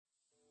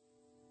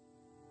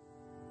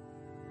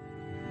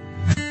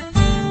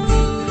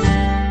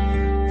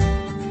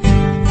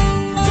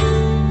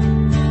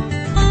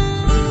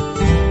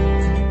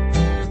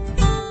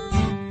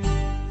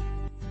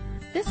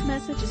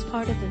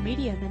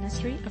media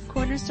ministry of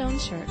Cornerstone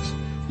Church.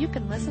 You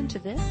can listen to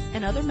this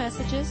and other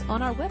messages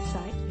on our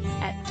website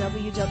at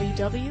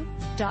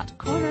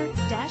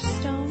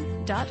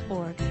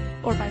www.corner-stone.org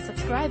or by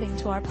subscribing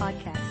to our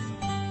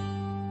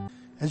podcast.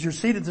 As you're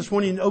seated this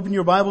morning, open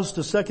your Bibles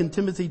to 2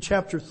 Timothy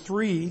chapter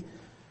 3.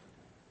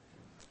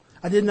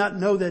 I did not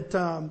know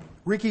that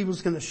Ricky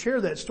was going to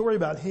share that story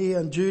about he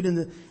and Jude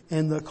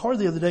in the car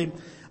the other day.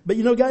 But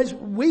you know, guys,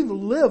 we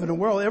live in a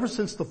world, ever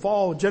since the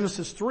fall of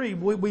Genesis 3,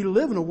 we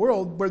live in a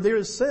world where there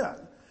is sin.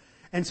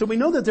 And so we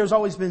know that there's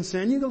always been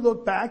sin. You can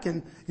look back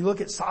and you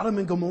look at Sodom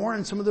and Gomorrah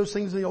and some of those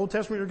things in the Old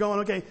Testament, you're going,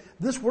 okay,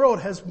 this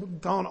world has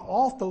gone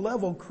off the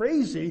level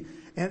crazy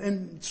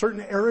in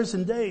certain eras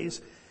and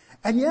days.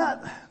 And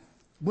yet,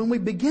 when we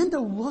begin to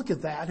look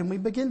at that and we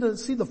begin to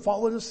see the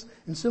fallenness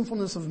and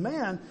sinfulness of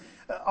man,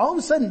 all of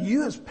a sudden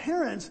you as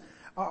parents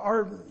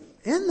are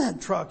in that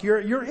truck.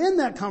 You're in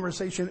that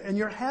conversation and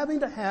you're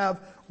having to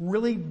have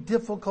really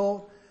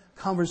difficult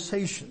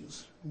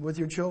conversations with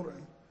your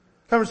children.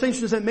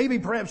 Conversations that maybe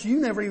perhaps you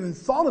never even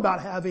thought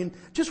about having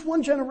just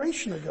one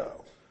generation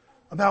ago.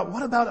 About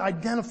what about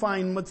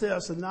identifying with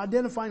this and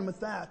identifying with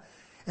that.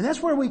 And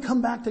that's where we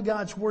come back to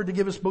God's Word to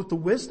give us both the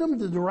wisdom,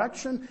 the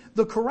direction,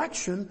 the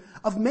correction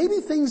of maybe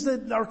things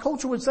that our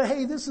culture would say,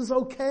 hey, this is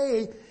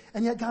okay.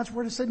 And yet God's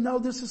Word has said, no,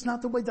 this is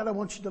not the way that I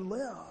want you to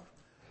live.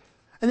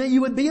 And that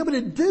you would be able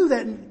to do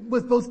that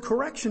with both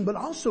correction, but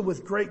also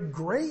with great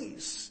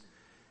grace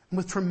and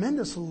with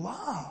tremendous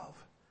love.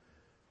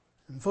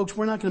 And folks,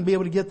 we're not going to be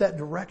able to get that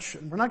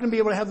direction. We're not going to be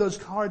able to have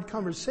those hard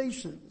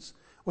conversations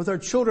with our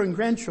children and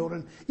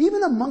grandchildren,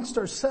 even amongst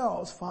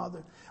ourselves,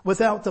 Father,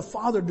 without the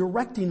Father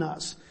directing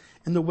us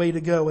in the way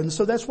to go. And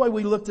so that's why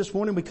we look this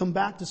morning. We come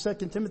back to 2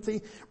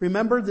 Timothy.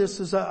 Remember, this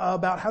is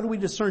about how do we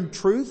discern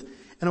truth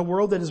in a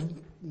world that is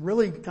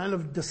really kind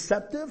of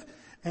deceptive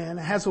and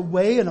has a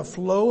way and a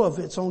flow of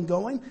its own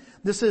going.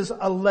 This is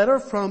a letter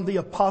from the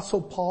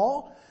Apostle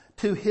Paul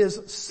to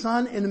his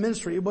son in the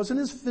ministry. It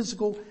wasn't his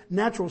physical,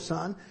 natural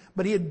son,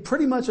 but he had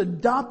pretty much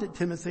adopted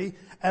Timothy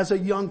as a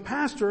young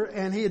pastor,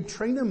 and he had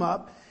trained him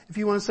up. If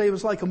you want to say it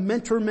was like a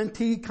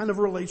mentor-mentee kind of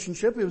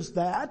relationship, it was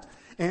that,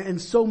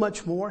 and so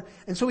much more.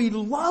 And so he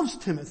loves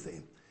Timothy.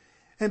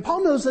 And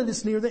Paul knows that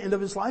it's near the end of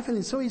his life,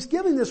 and so he's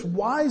giving this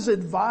wise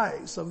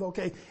advice of,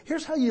 okay,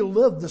 here's how you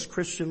live this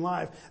Christian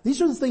life.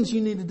 These are the things you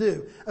need to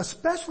do,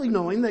 especially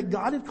knowing that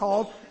God had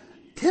called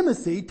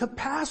Timothy to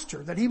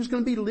pastor, that he was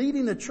going to be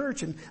leading a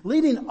church and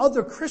leading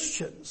other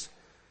Christians.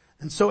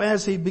 And so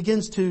as he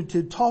begins to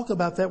talk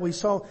about that, we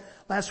saw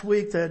last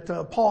week that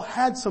Paul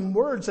had some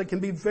words that can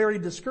be very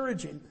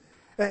discouraging.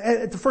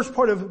 At the first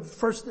part of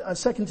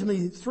 2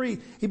 Timothy 3,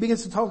 he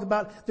begins to talk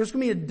about there's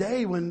going to be a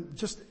day when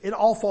just it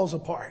all falls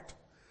apart.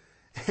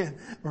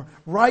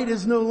 Right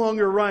is no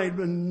longer right,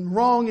 and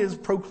wrong is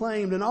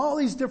proclaimed, and all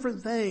these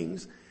different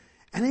things.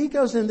 And he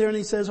goes in there and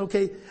he says,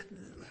 okay,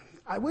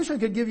 I wish I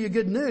could give you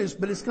good news,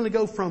 but it's going to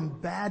go from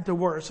bad to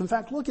worse. In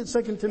fact, look at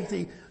 2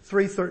 Timothy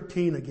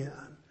 3:13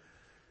 again.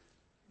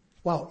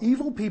 While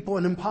evil people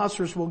and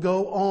impostors will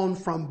go on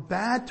from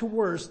bad to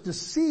worse,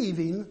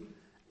 deceiving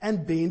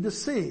and being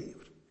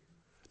deceived.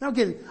 Now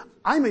again,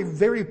 I'm a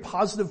very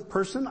positive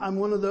person. I'm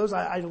one of those.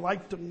 I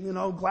like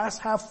to, glass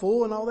half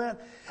full and all that.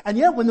 And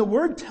yet when the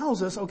Word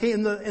tells us, okay,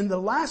 in the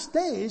last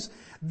days,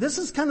 this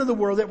is kind of the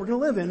world that we're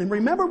going to live in. And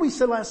remember we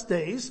said last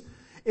days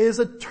is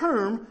a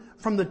term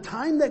from the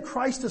time that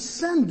Christ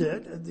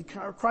ascended,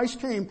 Christ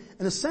came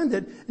and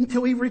ascended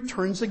until He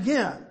returns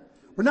again.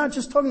 We're not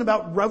just talking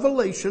about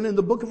Revelation in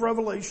the book of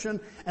Revelation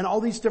and all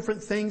these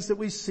different things that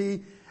we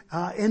see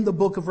in the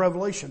book of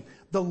Revelation.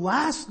 The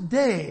last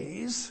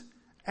days,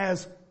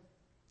 as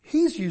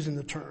he's using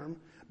the term,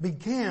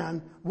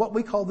 began what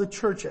we call the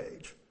church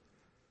age.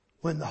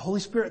 When the Holy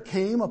Spirit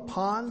came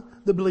upon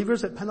the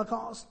believers at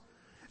Pentecost,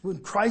 when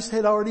Christ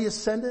had already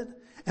ascended,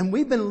 and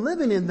we've been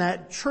living in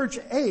that church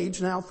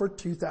age now for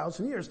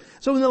 2,000 years.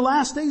 So in the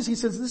last days, he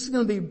says this is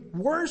going to be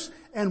worse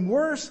and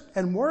worse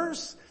and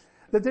worse.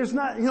 That there's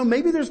not,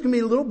 maybe there's going to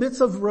be little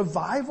bits of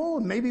revival.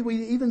 Maybe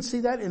we even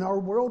see that in our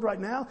world right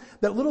now,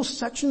 that little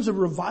sections of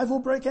revival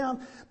break out.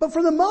 But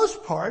for the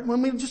most part,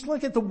 when we just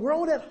look at the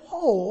world as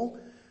whole,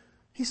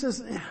 he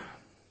says,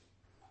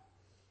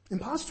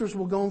 imposters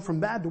will go from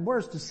bad to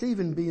worse,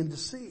 deceiving and being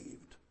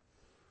deceived.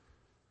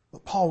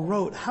 But Paul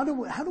wrote, how do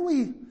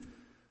we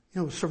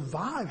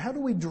survive? How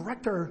do we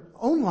direct our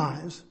own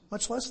lives,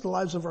 much less the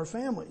lives of our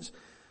families?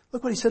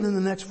 Look what he said in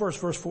the next verse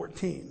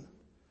 14.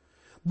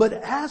 But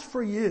as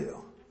for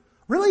you,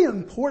 really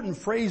important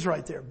phrase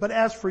right there, but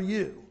as for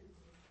you.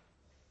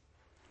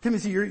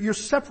 Timothy, you're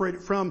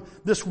separated from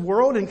this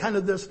world and kind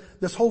of this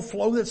whole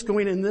flow that's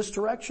going in this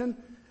direction.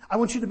 I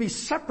want you to be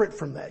separate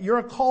from that. You're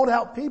a called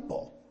out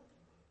people.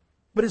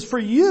 But as for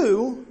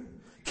you,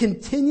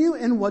 continue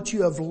in what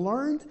you have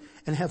learned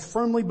and have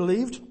firmly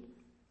believed,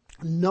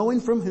 knowing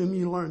from whom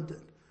you learned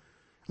it.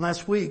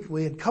 Last week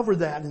we had covered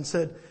that and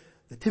said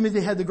that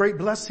Timothy had the great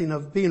blessing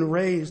of being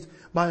raised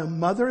by a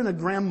mother and a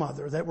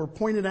grandmother that were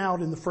pointed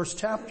out in the first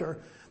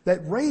chapter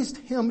that raised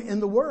him in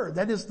the Word.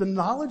 That is the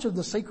knowledge of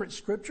the sacred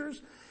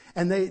scriptures.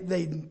 And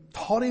they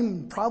taught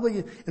him probably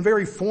in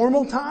very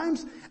formal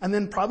times and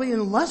then probably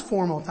in less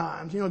formal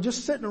times,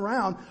 just sitting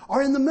around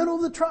or in the middle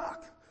of the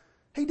truck.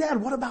 Hey,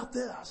 Dad, what about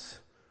this?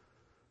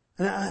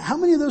 And how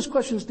many of those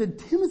questions did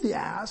Timothy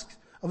ask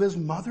of his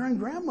mother and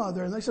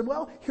grandmother? And they said,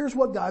 well, here's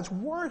what God's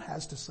Word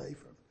has to say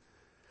for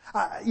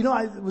him.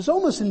 I was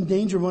almost in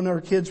danger when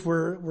our kids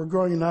were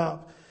growing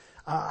up,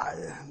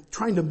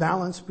 trying to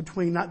balance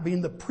between not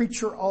being the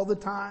preacher all the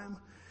time,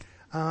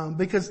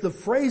 because the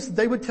phrase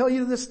they would tell you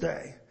to this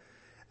day,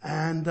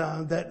 and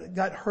that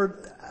got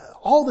heard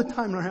all the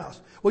time in our house.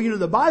 Well,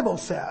 the Bible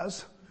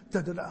says,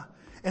 da-da-da.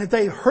 And if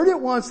they heard it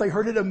once, they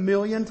heard it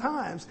 1,000,000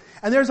 times.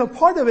 And there's a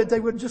part of it they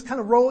would just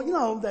kind of roll,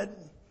 that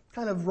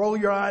kind of roll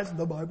your eyes,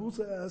 the Bible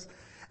says.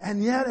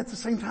 And yet at the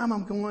same time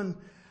I'm going,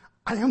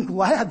 I am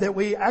glad that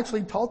we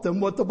actually taught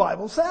them what the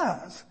Bible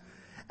says.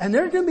 And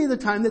there's going to be the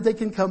time that they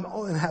can come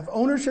and have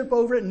ownership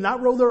over it and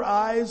not roll their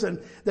eyes, and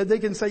that they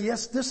can say,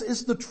 yes, this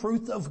is the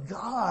truth of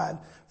God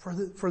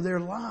for their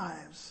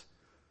lives.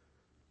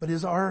 But it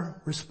is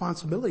our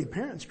responsibility,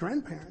 parents,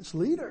 grandparents,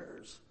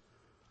 leaders,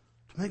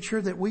 to make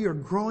sure that we are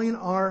growing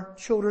our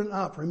children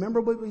up. Remember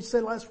what we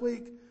said last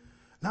week?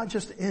 Not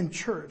just in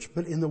church,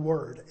 but in the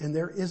Word. And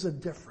there is a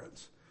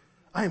difference.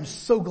 I am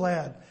so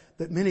glad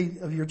that many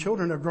of your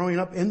children are growing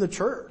up in the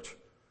church.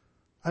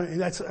 I mean,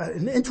 that's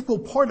an integral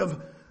part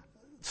of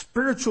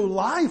spiritual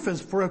life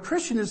as for a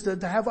Christian, is to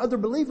have other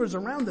believers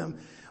around them.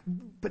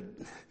 But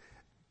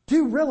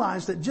do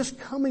realize that just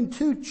coming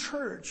to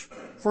church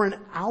for an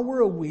hour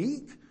a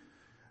week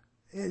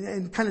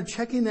and kind of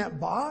checking that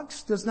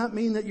box does not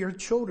mean that your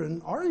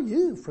children, or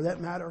you for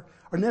that matter,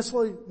 are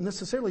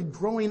necessarily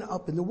growing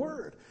up in the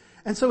Word.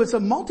 And so it's a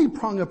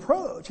multi-pronged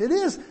approach. It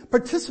is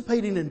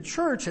participating in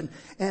church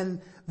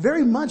and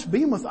very much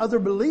being with other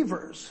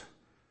believers,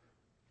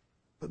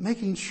 but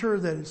making sure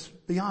that it's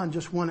beyond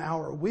just 1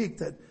 hour a week,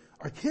 that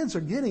our kids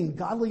are getting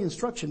godly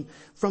instruction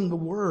from the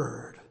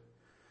Word.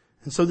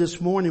 And so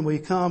this morning we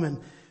come and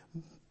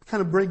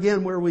kind of bring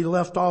in where we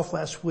left off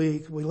last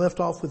week. We left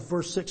off with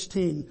verse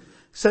 16.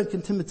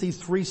 2 Timothy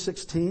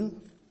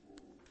 3:16.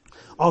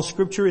 All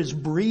scripture is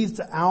breathed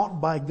out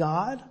by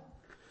God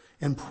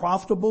and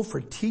profitable for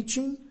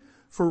teaching,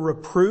 for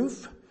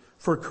reproof,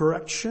 for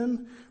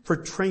correction, for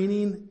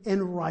training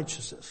in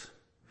righteousness.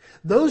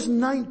 Those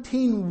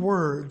 19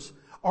 words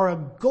are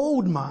a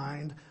gold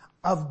mine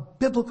of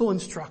biblical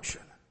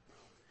instruction.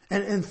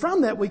 And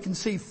from that we can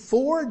see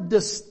 4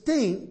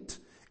 distinct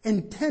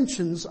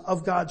intentions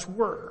of God's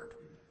Word.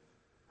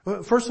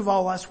 First of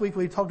all, last week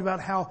we talked about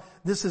how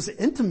this is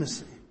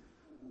intimacy.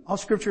 All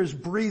scripture is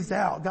breathed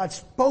out. God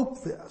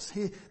spoke this.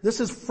 This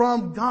is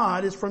from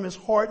God. It's from His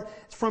heart.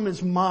 It's from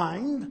His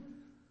mind.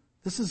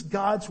 This is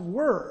God's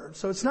Word.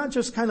 So it's not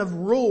just kind of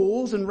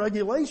rules and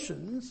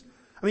regulations.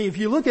 I mean, if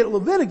you look at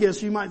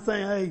Leviticus, you might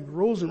think, hey,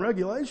 rules and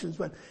regulations.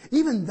 But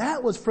even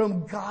that was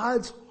from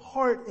God's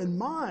heart and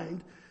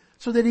mind,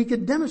 so that He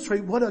could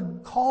demonstrate what a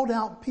called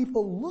out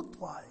people looked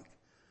like.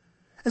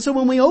 And so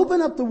when we open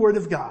up the Word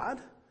of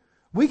God,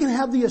 we can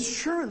have the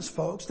assurance,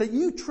 folks, that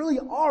you truly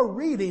are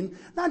reading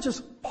not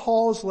just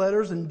Paul's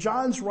letters and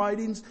John's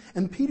writings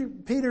and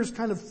Peter's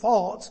kind of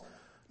thoughts.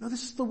 No,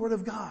 this is the Word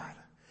of God.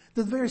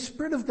 The very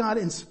Spirit of God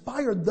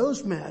inspired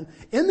those men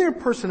in their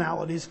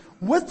personalities,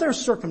 with their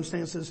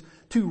circumstances,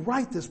 to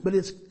write this. But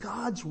it's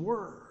God's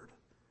Word.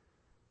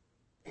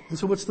 And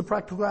so what's the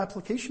practical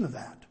application of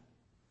that?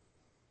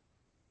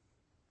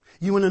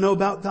 You want to know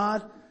about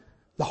God?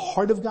 The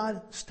heart of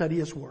God? Study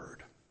His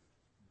Word.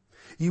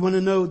 You want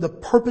to know the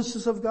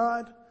purposes of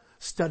God?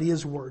 Study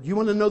His Word. You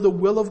want to know the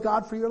will of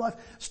God for your life?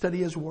 Study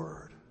His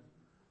Word.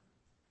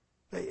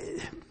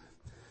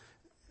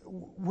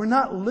 We're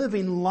not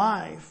living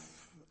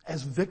life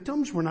as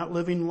victims. We're not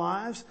living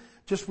lives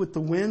just with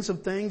the winds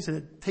of things and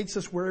it takes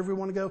us wherever we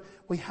want to go.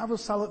 We have a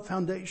solid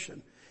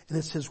foundation, and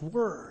it's His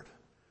Word.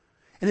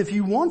 And if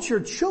you want your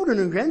children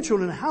and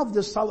grandchildren to have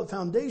this solid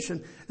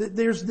foundation,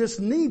 there's this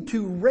need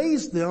to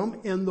raise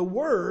them in the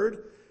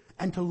Word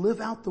and to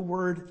live out the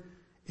Word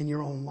in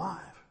your own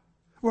life.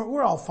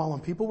 We're all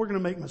fallen people. We're going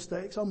to make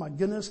mistakes. Oh my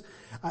goodness.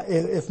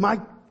 If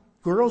my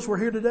girls were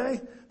here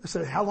today, they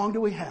said, how long do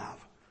we have?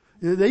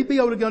 They'd be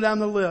able to go down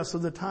the list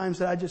of the times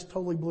that I just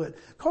totally blew it.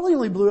 Carly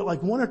only blew it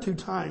like 1 or 2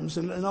 times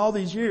in all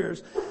these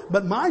years,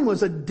 but mine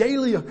was a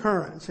daily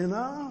occurrence,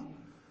 And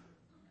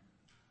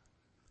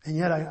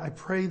yet I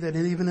pray that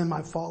even in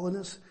my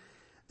fallenness,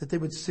 that they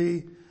would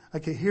see,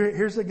 okay,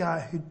 here's a guy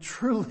who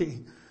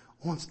truly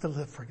wants to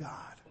live for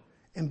God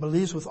and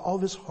believes with all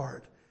of his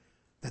heart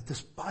that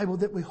this Bible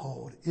that we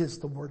hold is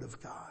the Word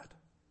of God.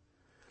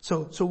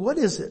 So what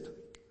is it?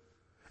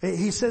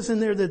 He says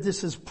in there that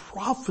this is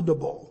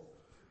profitable.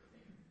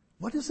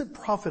 What does it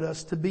profit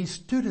us to be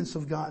students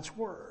of God's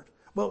Word?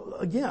 Well,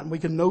 again, we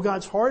can know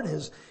God's heart,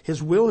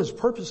 His will, His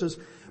purposes,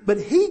 but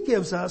He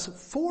gives us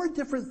 4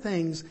 different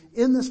things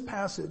in this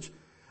passage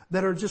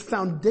that are just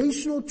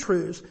foundational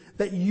truths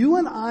that you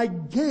and I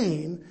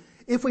gain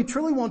if we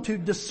truly want to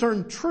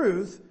discern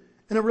truth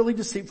in a really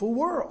deceitful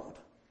world.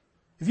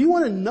 If you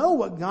want to know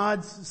what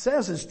God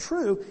says is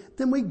true,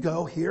 then we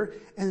go here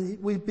and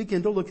we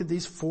begin to look at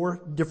these 4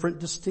 different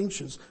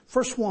distinctions.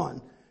 First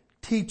one,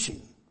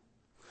 teaching.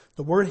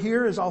 The word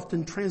here is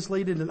often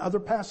translated in other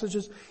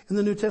passages in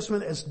the New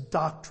Testament as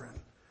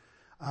doctrine.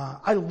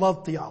 I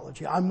love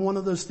theology. I'm one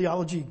of those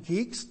theology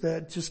geeks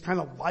that just kind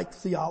of like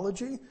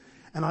theology.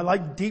 And I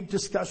like deep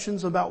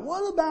discussions about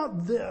what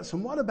about this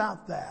and what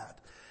about that.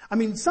 I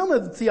mean, some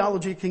of the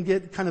theology can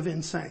get kind of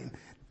insane.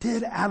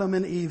 Did Adam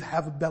and Eve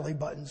have belly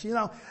buttons? You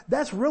know,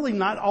 that's really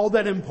not all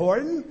that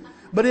important,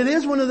 but it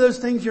is one of those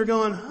things you're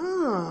going,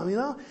 you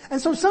know.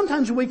 And so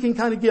sometimes we can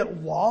kind of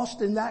get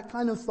lost in that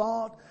kind of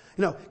thought.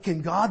 You know,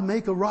 can God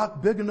make a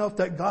rock big enough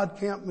that God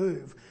can't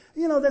move?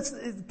 You know, that's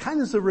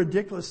kind of a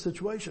ridiculous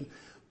situation.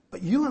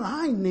 But you and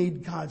I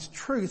need God's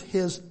truth,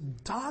 His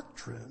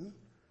doctrine,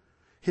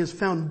 His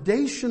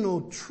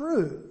foundational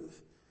truth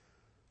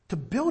to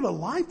build a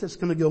life that's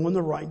going to go in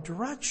the right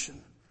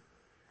direction.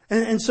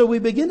 And so we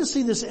begin to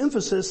see this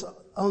emphasis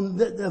of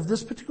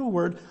this particular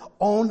word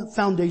on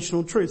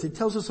foundational truth. It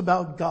tells us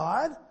about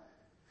God.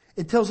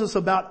 It tells us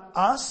about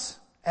us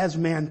as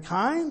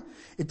mankind.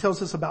 It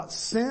tells us about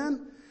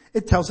sin.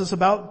 It tells us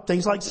about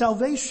things like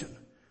salvation.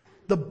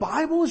 The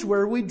Bible is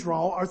where we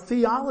draw our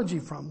theology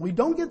from. We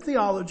don't get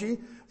theology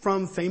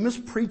from famous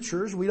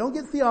preachers. We don't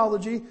get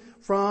theology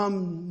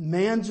from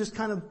man just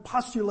kind of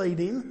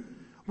postulating.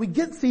 We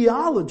get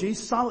theology,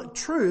 solid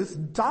truth,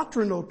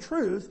 doctrinal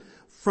truth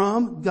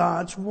from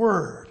God's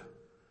Word.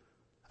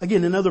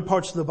 Again, in other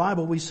parts of the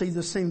Bible, we see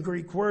the same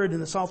Greek word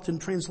and it's often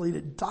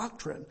translated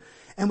doctrine.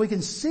 And we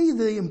can see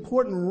the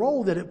important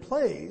role that it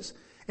plays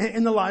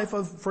in the life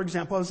of, for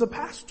example, as a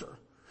pastor.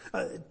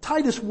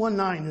 Titus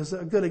 1:9 is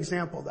a good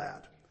example of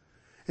that.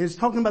 It's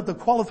talking about the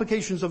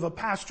qualifications of a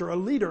pastor, a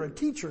leader, a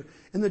teacher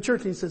in the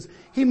church. And he says,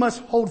 he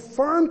must hold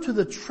firm to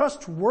the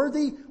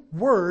trustworthy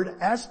word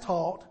as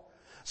taught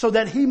so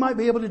that he might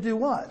be able to do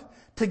what?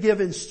 To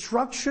give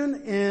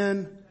instruction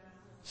in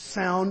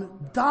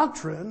sound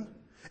doctrine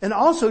and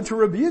also to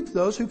rebuke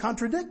those who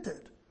contradict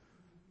it.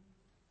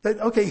 That,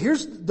 okay,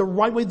 here's the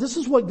right way. This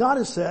is what God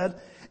has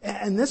said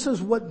and this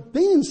is what's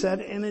being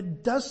said and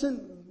it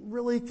doesn't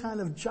really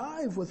kind of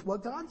jive with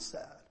what God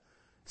said.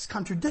 It's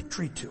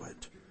contradictory to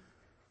it.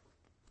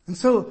 And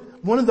so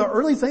one of the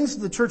early things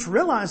that the church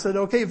realized that,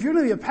 okay, if you're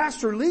going to be a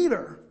pastor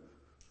leader,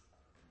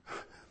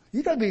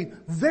 you got to be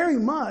very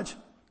much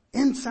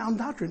in sound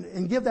doctrine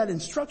and give that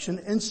instruction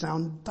in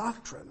sound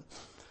doctrine.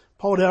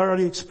 Paul had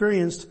already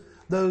experienced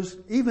those,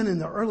 even in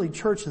the early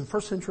church in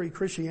first century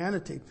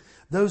Christianity,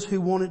 those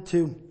who wanted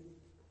to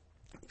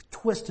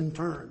twist and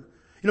turn.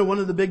 You know, one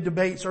of the big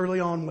debates early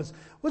on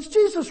was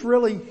Jesus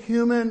really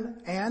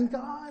human and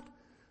God?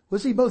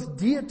 Was he both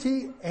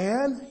deity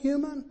and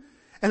human?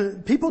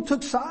 And people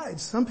took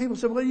sides. Some people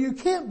said, well, you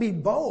can't be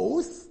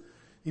both.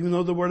 Even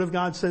though the Word of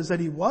God says that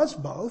he was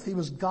both. He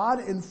was God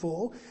in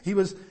full. He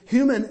was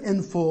human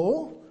in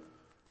full.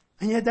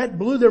 And yet that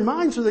blew their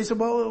minds. So they said,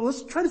 well,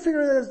 let's try to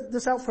figure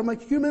this out from a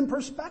human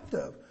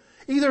perspective.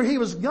 Either he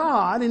was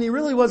God and he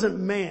really wasn't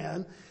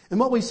man. And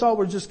what we saw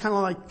were just kind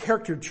of like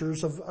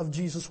caricatures of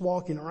Jesus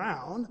walking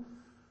around.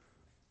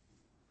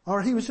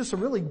 Or he was just a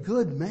really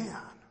good man.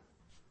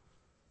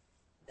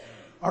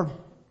 Our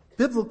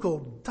biblical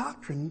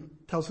doctrine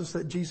tells us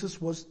that Jesus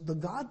was the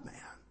God-man.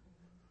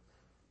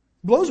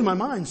 Blows my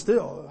mind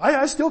still.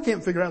 I still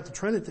can't figure out the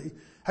Trinity.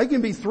 How can you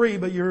be 3,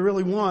 but you're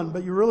really 1,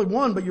 but you're really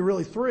 1, but you're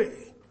really 3?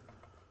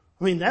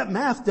 I mean, that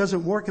math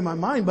doesn't work in my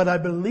mind, but I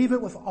believe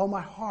it with all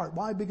my heart.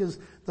 Why? Because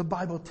the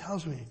Bible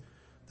tells me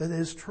that it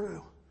is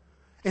true.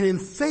 And in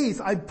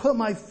faith, I put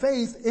my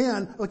faith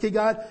in, okay,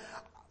 God,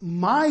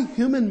 my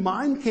human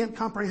mind can't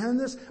comprehend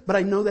this, but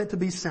I know that to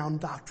be sound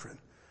doctrine.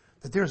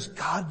 That there's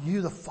God,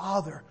 you the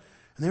Father,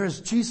 and there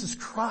is Jesus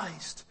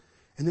Christ,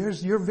 and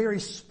there's your very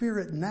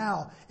Spirit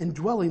now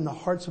indwelling the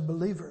hearts of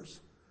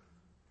believers.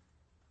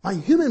 My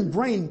human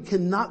brain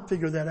cannot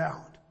figure that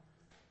out.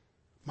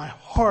 My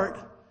heart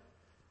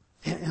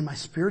and my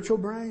spiritual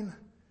brain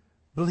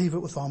believe it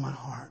with all my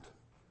heart.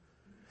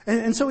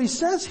 And so he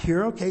says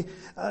here, okay,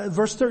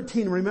 verse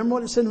 13, remember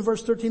what it said in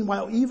verse 13?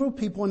 While evil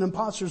people and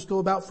impostors go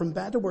about from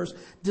bad to worse,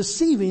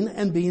 deceiving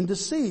and being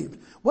deceived.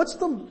 What's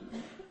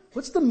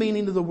the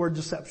meaning of the word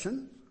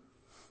deception?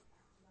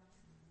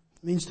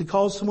 It means to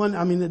cause someone,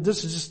 I mean,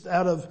 this is just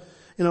out of,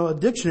 a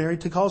dictionary,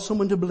 to cause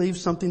someone to believe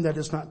something that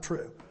is not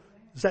true.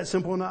 Is that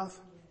simple enough?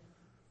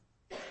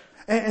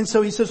 And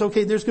so he says,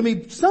 okay, there's going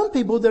to be some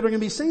people that are going to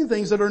be saying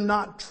things that are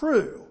not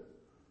true.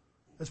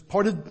 That's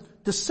part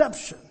of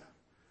deception.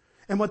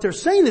 And what they're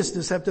saying is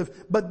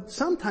deceptive, but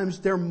sometimes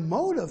their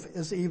motive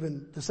is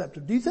even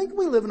deceptive. Do you think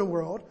we live in a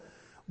world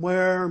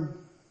where,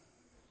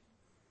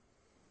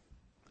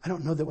 I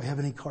don't know that we have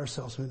any car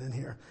salesmen in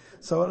here.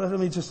 So let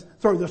me just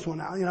throw this one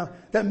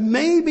out, that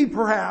maybe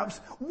perhaps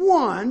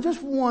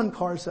just one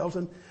car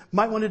salesman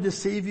might want to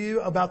deceive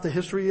you about the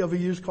history of a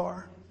used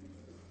car.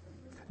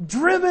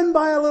 Driven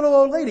by a little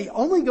old lady,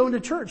 only going to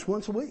church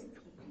once a week.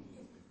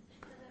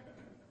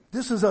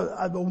 This is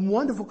a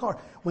wonderful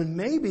car. When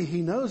maybe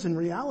he knows in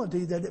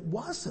reality that it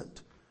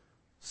wasn't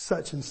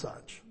such and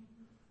such.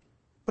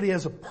 But he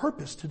has a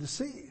purpose to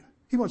deceive.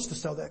 He wants to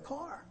sell that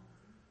car.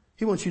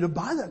 He wants you to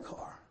buy that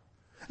car.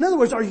 In other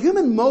words, our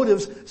human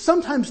motives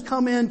sometimes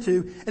come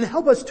into and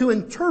help us to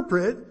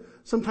interpret,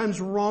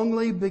 sometimes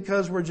wrongly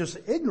because we're just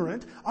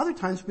ignorant, other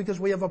times because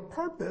we have a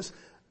purpose,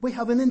 we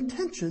have an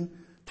intention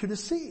to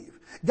deceive.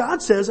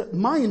 God says,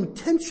 my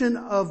intention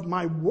of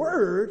my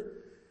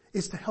word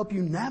is to help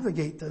you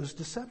navigate those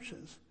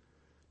deceptions.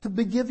 To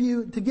give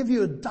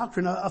you a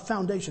doctrine, a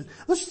foundation.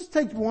 Let's just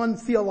take one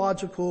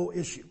theological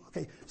issue.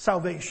 Okay,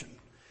 salvation.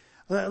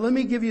 Let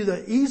me give you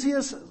the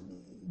easiest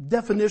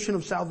definition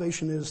of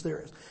salvation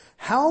there is.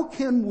 How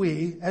can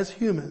we, as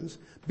humans,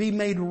 be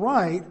made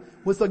right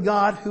with a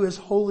God who is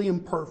holy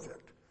and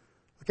perfect?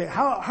 Okay,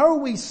 how are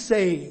we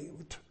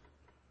saved?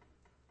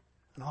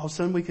 And all of a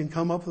sudden we can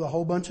come up with a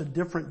whole bunch of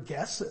different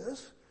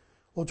guesses.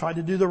 We'll try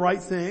to do the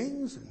right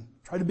things and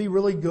try to be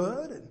really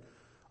good, and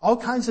all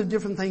kinds of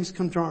different things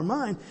come to our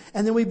mind.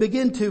 And then we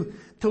begin to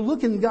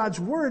look in God's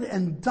Word,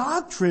 and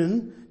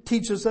doctrine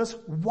teaches us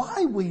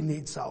why we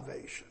need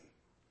salvation.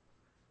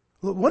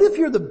 What if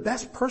you're the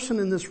best person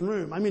in this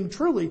room? I mean,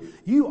 truly,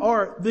 you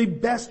are the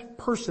best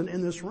person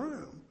in this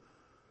room.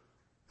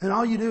 And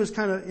all you do is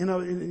kind of,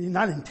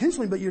 not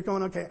intentionally, but you're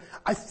going, okay,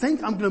 I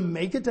think I'm going to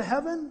make it to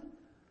heaven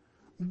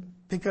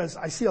because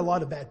I see a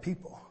lot of bad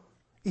people,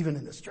 even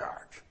in this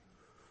church.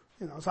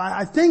 So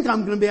I think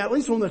I'm going to be at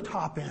least on the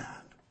top end.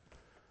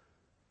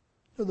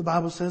 So the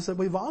Bible says that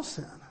we've all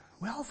sinned.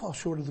 We all fall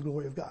short of the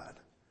glory of God.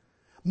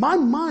 My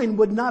mind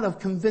would not have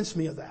convinced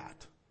me of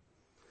that.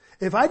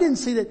 If I didn't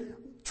see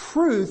that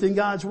truth in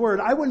God's Word,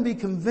 I wouldn't be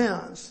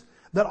convinced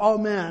that all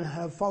men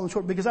have fallen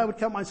short, because I would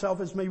count myself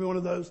as maybe one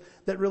of those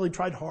that really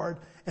tried hard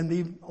and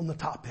be on the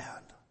top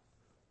end.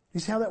 You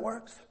see how that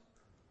works?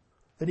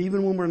 That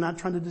even when we're not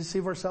trying to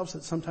deceive ourselves,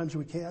 that sometimes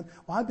we can.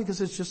 Why?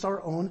 Because it's just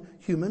our own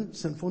human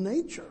sinful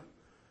nature.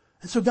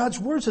 And so God's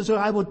Word says,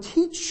 I will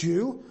teach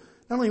you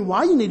not only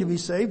why you need to be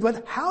saved,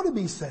 but how to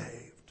be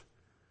saved.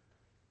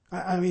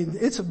 I mean,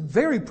 it's a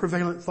very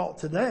prevalent thought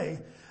today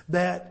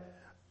that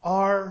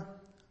our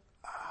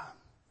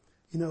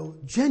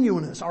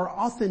genuineness, our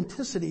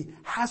authenticity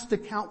has to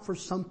count for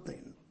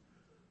something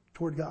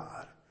toward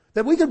God.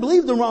 That we could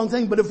believe the wrong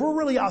thing, but if we're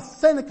really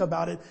authentic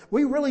about it,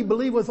 we really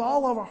believe with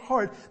all of our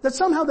heart that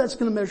somehow that's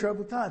going to measure up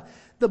with God.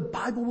 The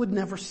Bible would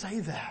never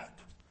say that.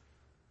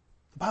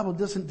 The Bible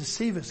doesn't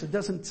deceive us. It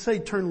doesn't say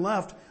turn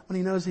left when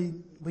he knows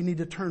we need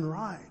to turn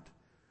right.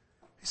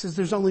 He says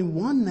there's only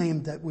one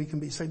name that we can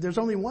be saved. There's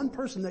only one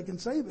person that can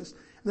save us, and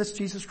that's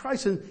Jesus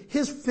Christ and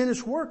his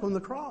finished work on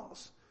the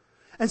cross.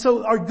 And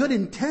so our good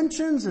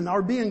intentions and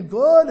our being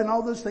good and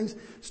all those things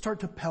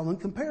start to pale in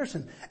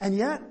comparison. And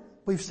yet,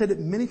 we've said it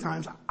many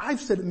times, I've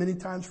said it many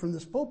times from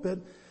this pulpit,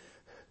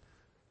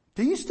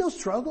 do you still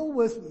struggle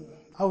with,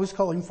 I always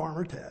call him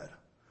Farmer Ted?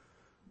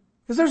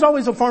 Because there's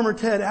always a Farmer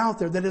Ted out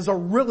there that is a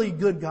really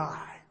good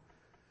guy.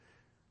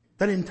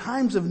 That in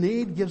times of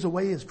need gives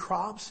away his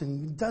crops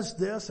and does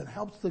this and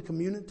helps the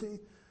community.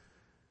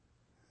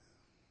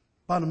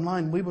 Bottom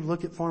line, we would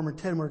look at Farmer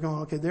Ted and we're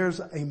going, okay, there's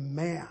a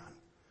man.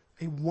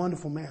 A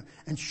wonderful man.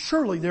 And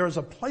surely there is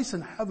a place in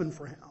heaven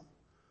for him.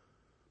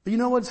 But you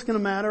know what's going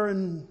to matter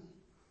in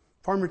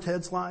Farmer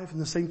Ted's life,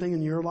 and the same thing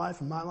in your life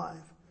and my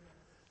life?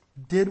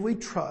 Did we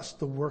trust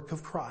the work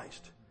of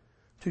Christ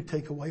to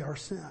take away our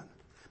sin?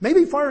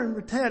 Maybe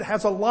Farmer Ted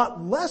has a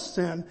lot less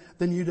sin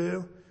than you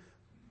do,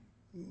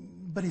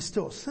 but he's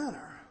still a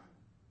sinner.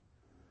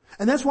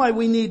 And that's why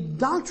we need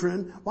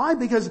doctrine. Why?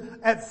 Because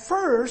at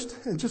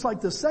first, and just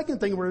like the second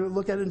thing we're going to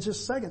look at in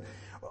just a second,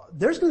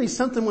 there's going to be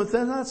something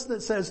within us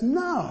that says,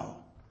 no,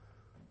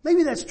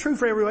 maybe that's true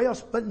for everybody else,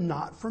 but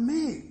not for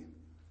me.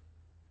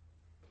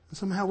 And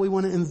somehow we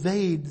want to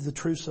invade the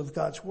truths of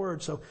God's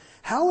Word. So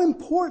how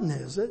important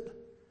is it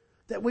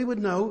that we would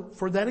know,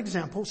 for that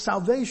example,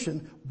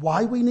 salvation,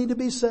 why we need to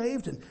be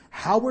saved and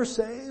how we're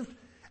saved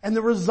and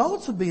the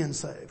results of being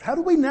saved? How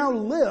do we now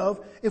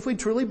live if we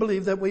truly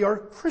believe that we are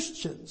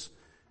Christians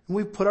and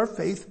we put our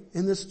faith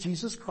in this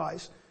Jesus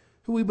Christ,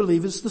 who we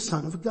believe is the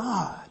Son of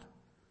God?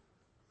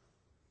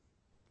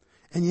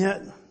 And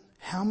yet,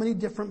 how many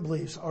different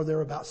beliefs are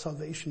there about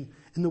salvation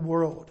in the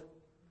world?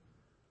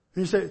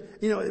 And you say,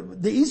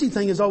 the easy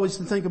thing is always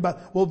to think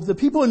about, well, the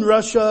people in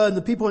Russia and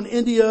the people in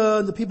India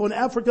and the people in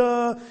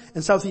Africa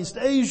and Southeast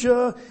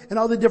Asia and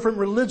all the different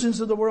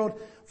religions of the world.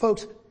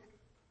 Folks,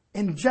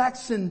 in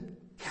Jackson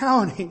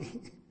County,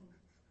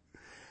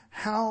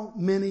 how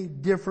many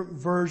different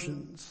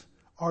versions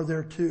are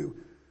there to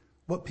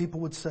what people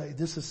would say,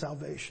 this is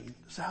salvation?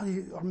 This is how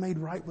you are made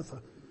right with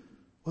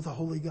a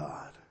holy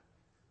God.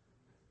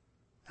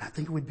 I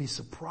think we'd be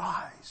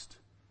surprised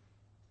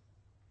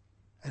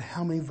at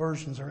how many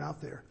versions are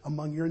out there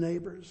among your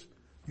neighbors,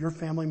 your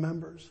family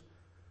members,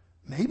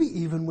 maybe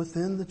even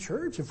within the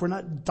church if we're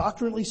not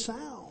doctrinally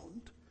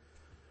sound.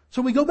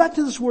 So we go back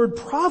to this word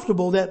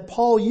profitable that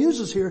Paul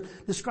uses here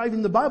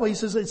describing the Bible. He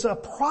says it's a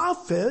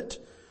profit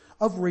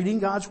of reading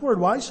God's Word.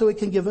 Why? So it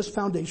can give us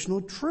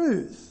foundational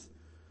truth.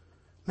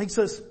 Makes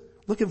us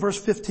look at verse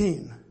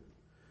 15.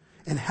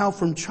 And how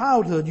from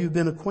childhood you've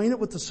been acquainted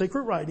with the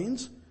sacred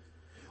writings,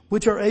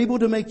 which are able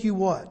to make you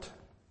what?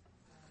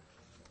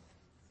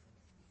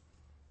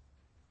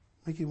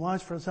 Make you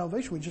wise for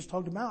salvation. We just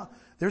talked about.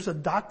 There's a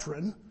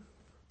doctrine,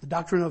 the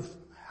doctrine of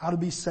how to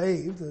be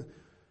saved, the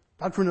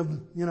doctrine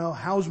of,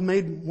 how's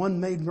one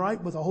made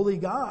right with a holy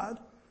God.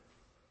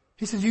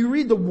 He says, you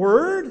read the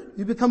Word,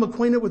 you become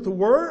acquainted with the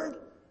Word,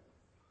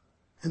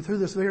 and through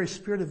this very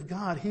Spirit of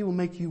God, He will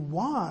make you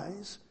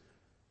wise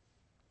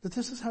that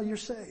this is how you're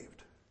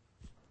saved.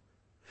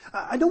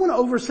 I don't want to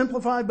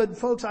oversimplify, but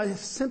folks, I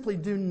simply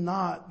do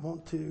not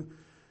want to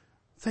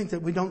think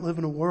that we don't live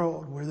in a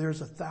world where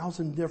there's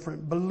 1,000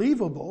 different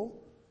believable,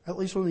 at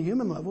least on the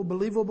human level,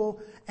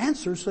 believable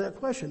answers to that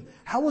question.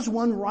 How is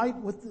one right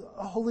with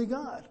a holy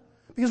God?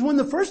 Because one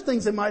of the first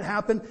things that might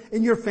happen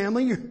in your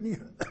family,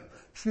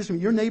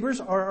 your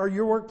neighbors or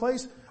your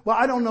workplace, well,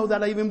 I don't know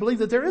that I even believe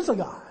that there is a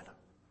God.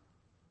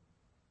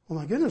 Oh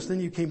my goodness,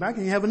 then you came back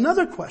and you have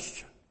another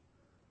question.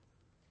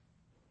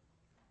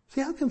 See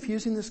how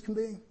confusing this can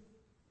be?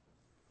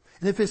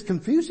 And if it's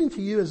confusing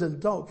to you as an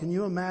adult, can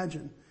you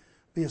imagine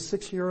be a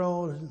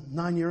 6-year-old, a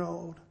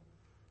 9-year-old,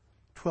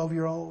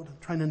 12-year-old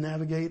trying to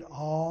navigate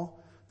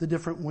all the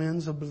different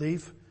winds of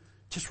belief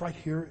just right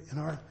here in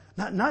our,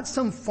 not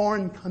some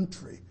foreign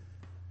country,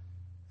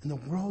 in the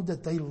world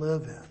that they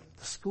live in,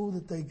 the school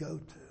that they go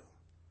to.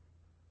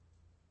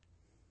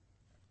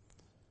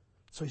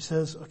 So he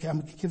says, okay, I'm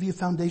going to give you a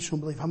foundational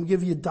belief. I'm going to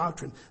give you a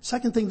doctrine.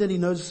 Second thing that he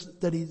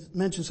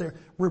mentions there,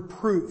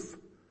 reproof.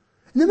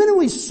 And the minute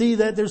we see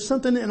that, there's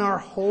something in our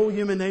whole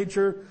human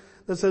nature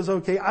that says,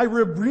 okay, I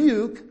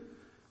rebuke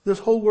this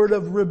whole word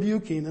of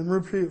rebuking and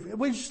reproof.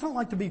 We just don't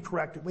like to be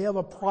corrected. We have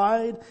a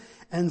pride,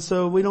 and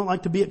so we don't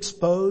like to be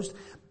exposed.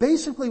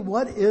 Basically,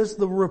 what is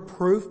the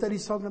reproof that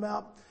he's talking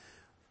about?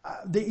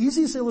 The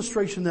easiest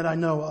illustration that I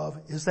know of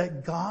is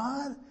that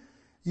God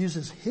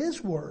uses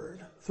His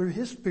Word through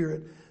His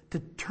Spirit to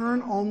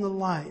turn on the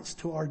lights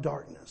to our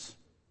darkness.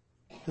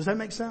 Does that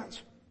make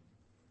sense?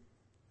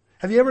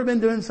 Have you ever been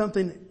doing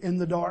something in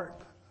the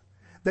dark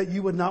that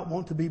you would not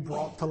want to be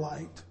brought to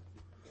light?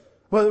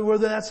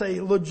 Whether that's a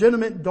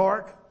legitimate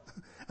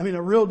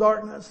a real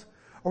darkness,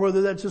 or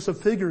whether that's just a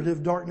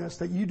figurative darkness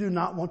that you do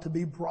not want to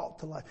be brought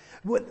to light.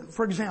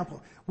 For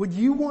example, would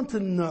you want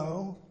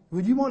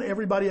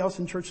everybody else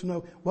in church to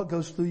know what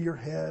goes through your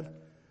head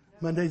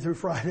Monday through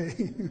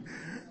Friday,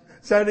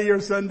 Saturday or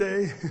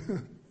Sunday?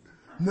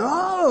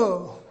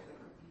 No.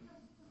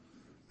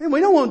 And we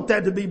don't want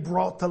that to be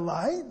brought to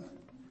light.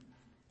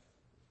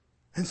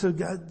 And so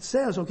God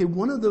says, okay,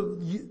 one of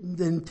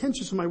the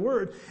intentions of my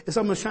word is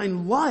I'm going to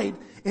shine light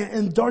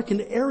in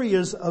darkened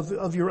areas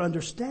of your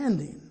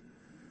understanding.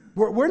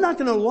 We're not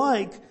going to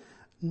like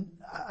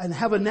and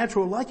have a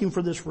natural liking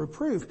for this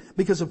reproof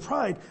because of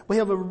pride. We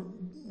have a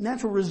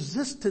natural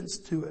resistance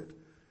to it.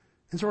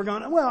 And so we're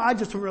going, well, I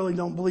just really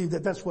don't believe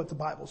that that's what the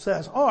Bible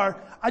says.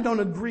 Or, I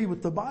don't agree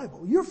with the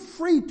Bible. You're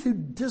free to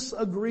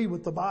disagree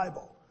with the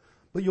Bible,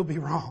 but you'll be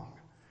wrong.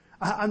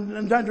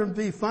 I'm trying to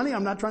be funny.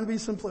 I'm not trying to be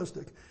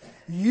simplistic.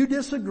 You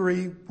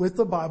disagree with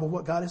the Bible,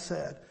 what God has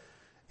said.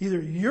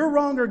 Either you're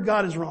wrong or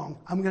God is wrong.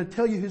 I'm going to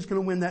tell you who's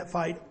going to win that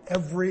fight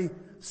every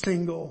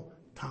single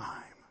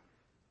time.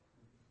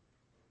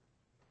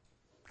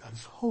 God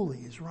is holy.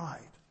 He's right.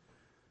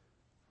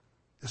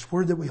 This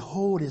word that we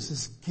hold is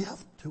His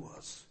gift to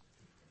us.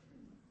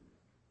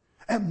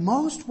 At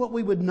most, what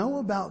we would know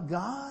about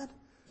God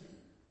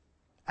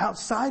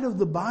outside of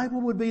the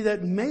Bible would be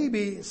that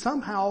maybe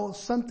somehow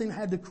something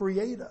had to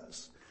create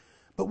us.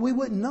 But we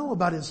wouldn't know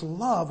about His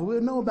love. We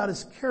wouldn't know about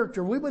His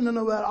character. We wouldn't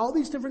know about all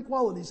these different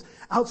qualities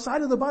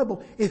outside of the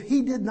Bible if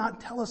He did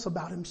not tell us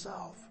about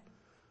Himself.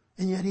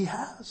 And yet He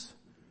has.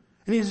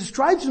 And He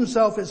describes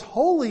Himself as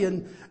holy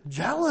and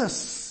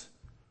jealous.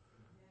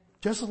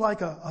 Just like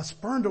a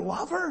spurned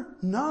lover?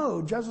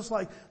 No, just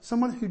like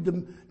someone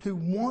who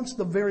wants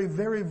the very,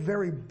 very,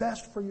 very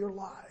best for your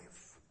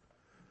life.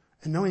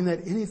 And knowing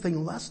that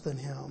anything less than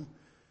Him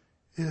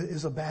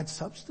is a bad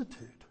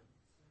substitute.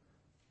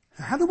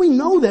 How do we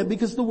know that?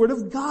 Because the Word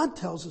of God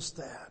tells us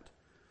that.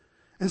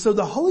 And so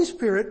the Holy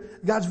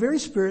Spirit, God's very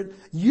Spirit,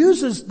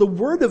 uses the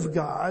Word of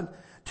God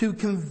to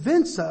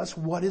convince us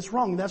what is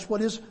wrong. That's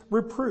what is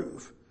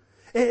reproof.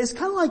 It's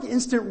kind of like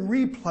instant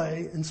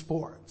replay in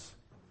sports.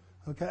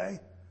 Okay?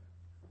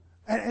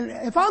 And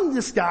if I'm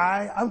this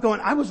guy, I'm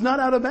going, I was not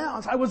out of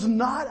bounds. I was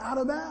not out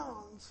of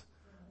bounds.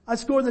 I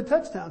scored the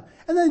touchdown.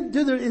 And then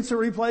do the instant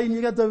replay and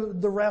you got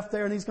the ref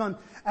there and he's gone,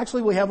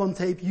 actually we have on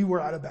tape, you were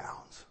out of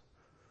bounds.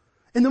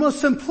 In the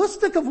most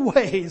simplistic of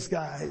ways,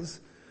 guys,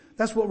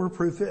 that's what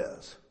reproof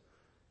is.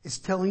 It's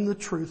telling the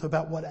truth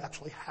about what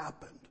actually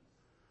happened.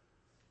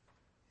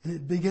 And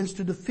it begins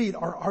to defeat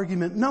our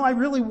argument, no, I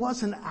really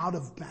wasn't out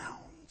of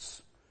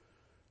bounds.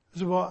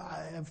 So, well,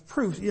 I have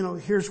proof,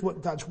 here's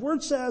what God's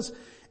Word says,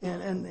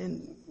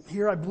 and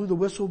here I blew the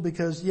whistle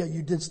because, yeah,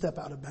 you did step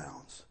out of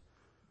bounds.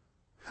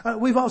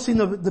 We've all seen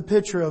the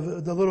picture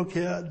of the little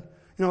kid,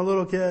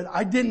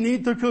 I didn't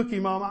eat the cookie,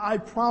 Mama. I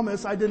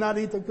promise I did not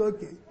eat the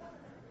cookie.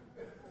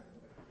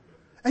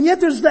 And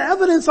yet there's the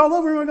evidence all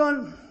over and we're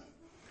going,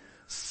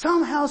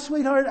 somehow,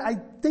 sweetheart, I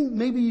think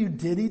maybe you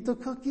did eat the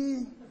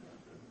cookie.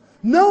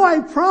 No, I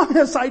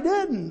promise I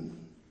didn't.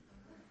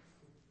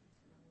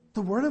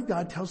 The Word of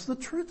God tells the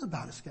truth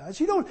about us,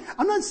 guys.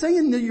 I'm not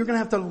saying that you're going to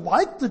have to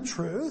like the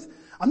truth.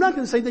 I'm not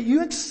going to say that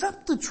you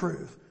accept the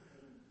truth.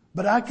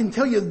 But I can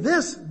tell you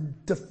this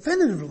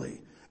definitively.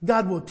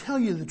 God will tell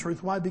you the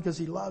truth. Why? Because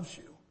He loves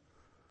you.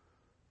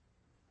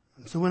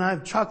 And so when I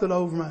have chocolate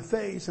all over my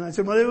face and I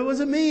say, well, it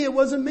wasn't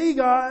me,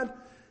 God.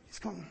 He's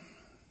going,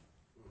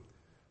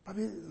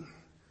 Bobby,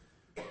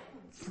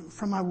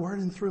 from my Word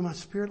and through my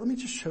Spirit, let me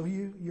just show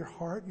you your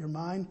heart, your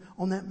mind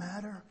on that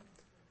matter.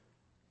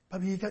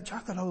 Bobby, you got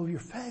chocolate all over your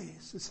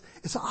face.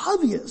 It's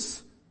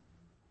obvious.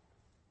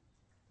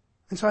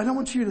 And so I don't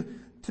want you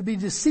to be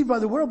deceived by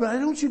the world, but I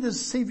don't want you to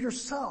deceive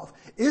yourself.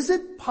 Is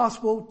it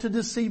possible to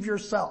deceive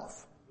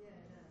yourself?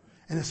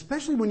 And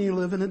especially when you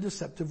live in a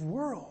deceptive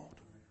world.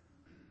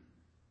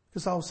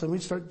 Because all of a sudden we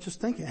start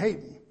just thinking, hey,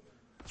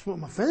 that's what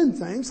my friend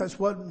thinks. That's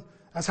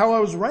how I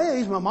was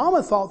raised. My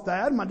mama thought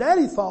that. My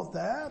daddy thought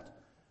that.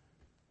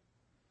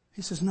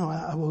 He says, no,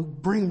 I will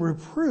bring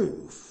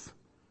reproof.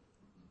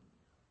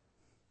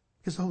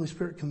 Because the Holy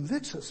Spirit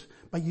convicts us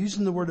by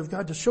using the Word of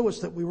God to show us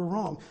that we were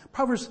wrong.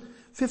 Proverbs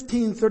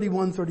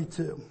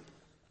 15:31-32.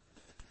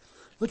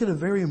 Look at a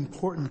very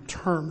important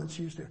term that's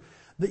used here.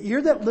 The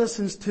ear that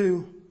listens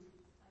to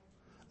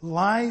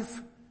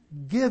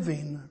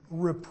life-giving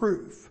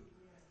reproof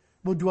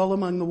will dwell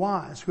among the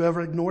wise.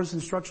 Whoever ignores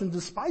instruction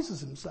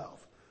despises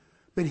himself.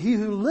 But he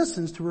who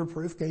listens to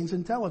reproof gains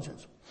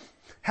intelligence.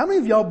 How many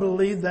of y'all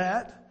believe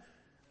that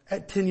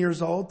at 10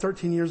 years old,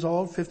 13 years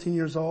old, 15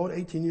 years old,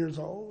 18 years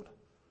old?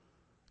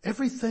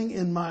 Everything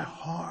in my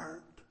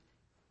heart.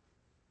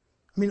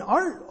 I mean,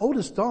 our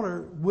oldest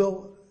daughter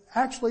will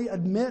actually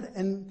admit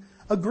and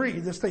agree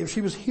this thing. If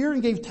she was here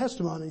and gave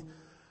testimony,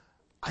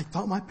 I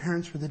thought my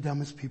parents were the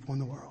dumbest people in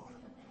the world.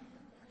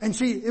 And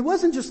it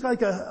wasn't just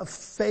like a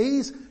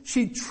phase.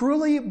 She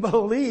truly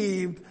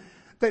believed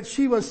that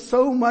she was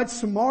so much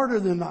smarter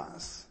than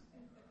us.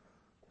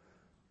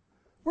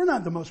 We're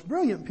not the most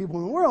brilliant people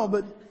in the world,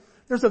 but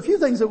there's a few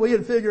things that we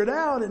had figured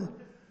out. And,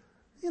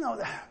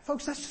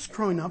 folks, that's just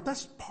growing up.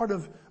 That's part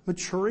of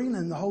maturing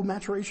and the whole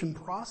maturation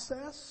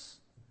process.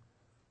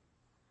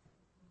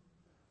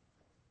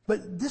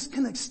 But this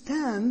can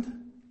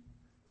extend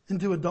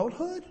into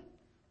adulthood.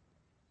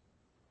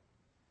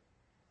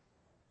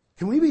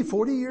 Can we be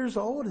 40 years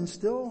old and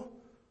still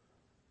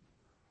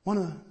want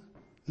to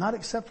not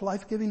accept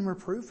life-giving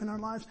reproof in our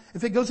lives?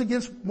 If it goes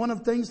against one of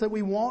the things that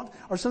we want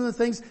or some of the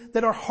things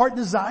that our heart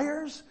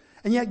desires,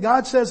 and yet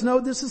God says, no,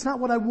 this is not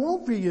what I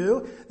want for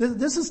you.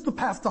 This is the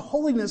path to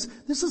holiness.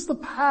 This is the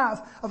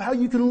path of how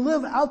you can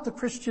live out the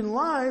Christian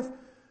life.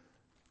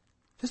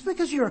 Just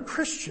because you're a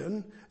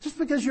Christian, just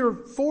because you're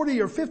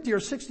 40 or 50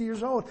 or 60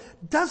 years old,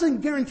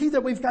 doesn't guarantee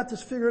that we've got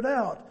this figured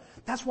out.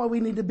 That's why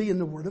we need to be in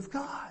the Word of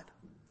God.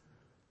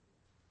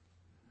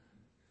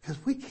 Because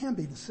we can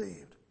be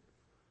deceived.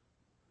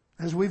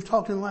 As we've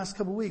talked in the last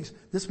couple of weeks,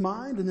 this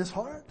mind and this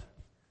heart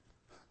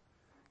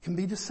can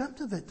be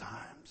deceptive at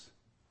times.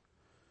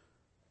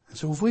 And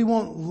so if we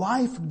want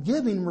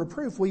life-giving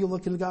reproof, we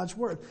look into God's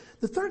Word.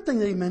 The third thing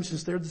that he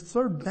mentions there, the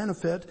third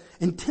benefit,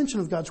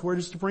 intention of God's Word,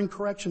 is to bring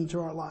correction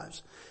to our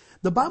lives.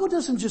 The Bible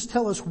doesn't just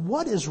tell us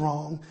what is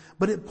wrong,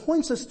 but it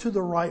points us to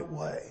the right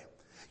way.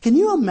 Can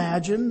you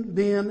imagine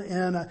being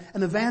in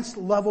an advanced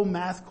level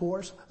math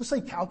course, let's say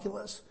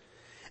calculus,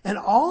 and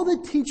all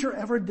the teacher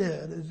ever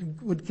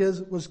did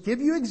was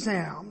give you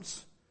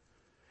exams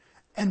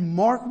and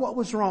mark what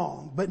was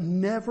wrong, but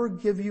never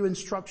give you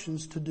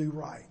instructions to do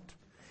right?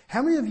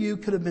 How many of you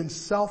could have been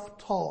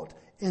self-taught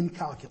in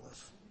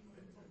calculus?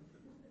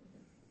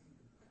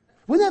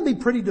 Wouldn't that be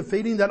pretty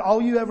defeating that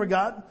all you ever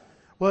got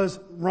was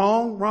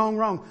wrong, wrong,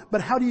 wrong?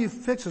 But how do you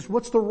fix this?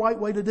 What's the right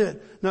way to do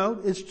it? No,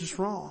 it's just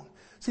wrong.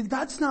 See,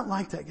 God's not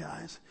like that,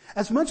 guys.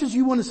 As much as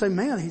you want to say,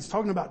 man, he's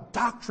talking about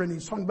doctrine,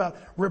 he's talking about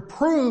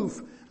reproof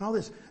and all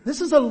this.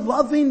 This is a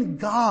loving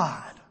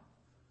God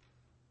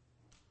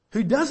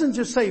who doesn't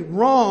just say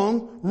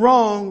wrong,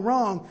 wrong,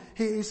 wrong.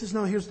 He says,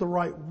 no, here's the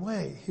right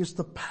way. Here's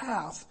the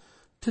path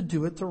to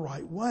do it the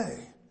right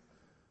way.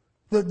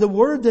 The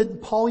word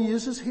that Paul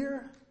uses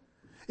here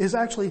is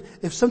actually,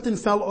 if something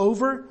fell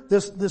over,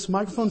 this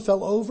microphone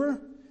fell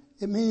over,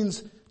 it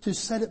means to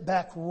set it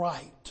back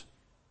right.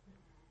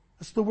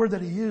 That's the word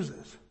that he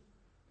uses.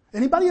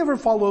 Anybody ever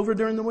fall over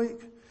during the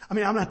week? I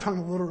mean, I'm not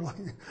talking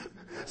literally.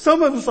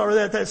 Some of us are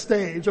at that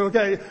stage,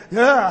 okay?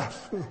 Yeah.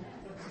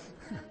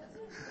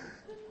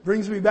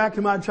 Brings me back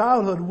to my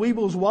childhood.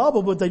 Weebles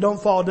wobble, but they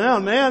don't fall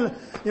down. Man,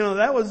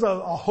 that was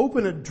a hope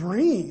and a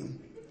dream.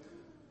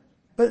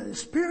 But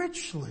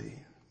spiritually,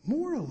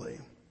 morally,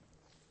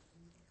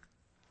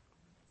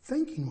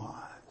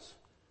 thinking-wise,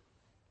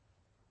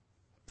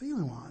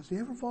 feeling-wise, do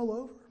you ever fall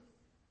over?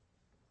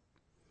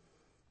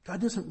 God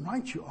doesn't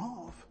write you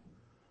off.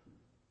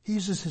 He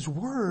uses His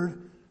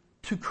Word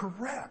to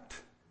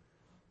correct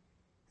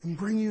and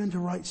bring you into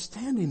right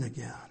standing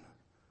again.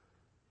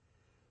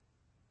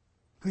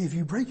 I mean, if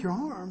you break your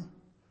arm,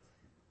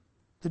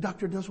 the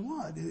doctor does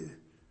what? It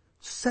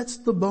sets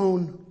the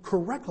bone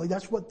correctly.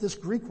 That's what this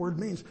Greek word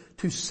means,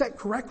 to set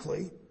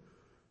correctly.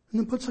 and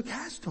then puts a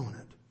cast on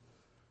it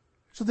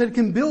so that it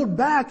can build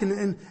back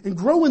and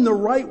grow in the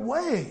right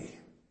way.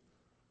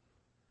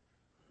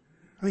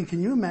 I mean,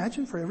 can you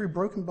imagine for every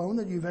broken bone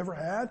that you've ever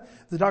had,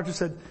 the doctor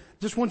said,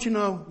 just want you to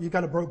know you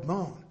got a broke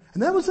bone.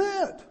 And that was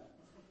it.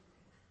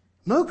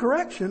 No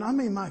correction. I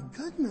mean, my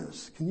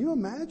goodness, can you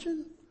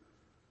imagine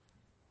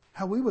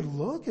how we would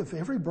look if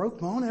every broke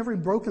bone, every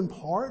broken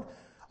part,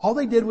 all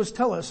they did was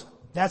tell us,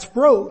 that's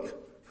broke.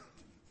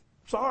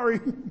 Sorry.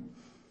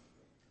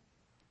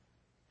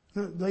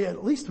 They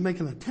at least make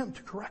an attempt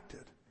to correct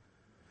it.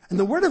 And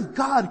the Word of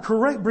God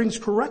brings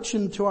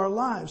correction to our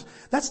lives.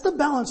 That's the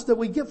balance that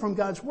we get from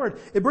God's Word.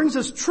 It brings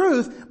us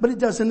truth, but it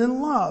does it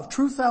in love.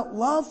 Truth without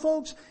love,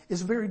 folks,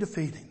 is very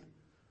defeating.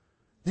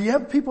 Do you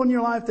have people in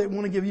your life that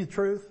want to give you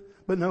truth,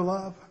 but no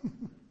love?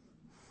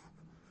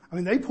 I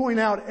mean, they point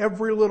out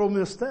every little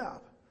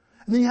misstep.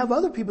 And then you have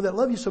other people that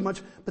love you so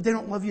much, but they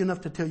don't love you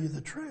enough to tell you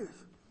the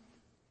truth.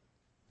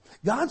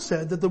 God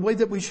said that the way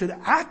that we should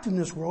act in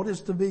this world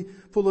is to be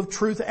full of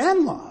truth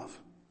and love.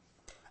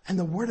 And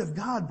the Word of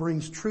God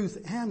brings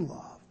truth and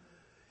love.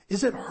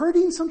 Is it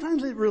hurting?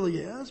 Sometimes it really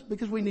is,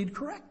 because we need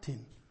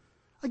correcting.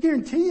 I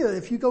guarantee you,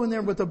 if you go in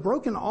there with a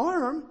broken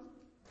arm,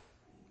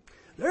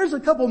 there's a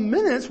couple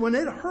minutes when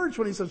it hurts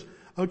when he says,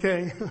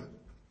 okay,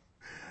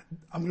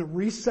 I'm going to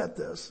reset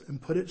this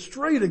and put it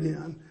straight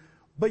again,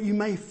 but you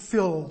may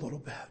feel a little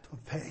bit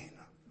of pain.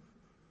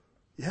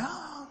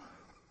 Yeah.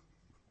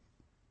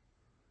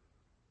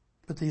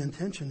 But the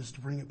intention is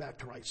to bring it back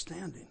to right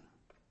standing.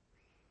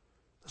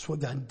 That's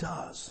what God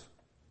does.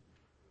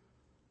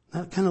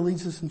 That kind of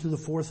leads us into the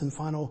fourth and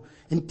final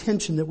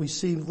intention that we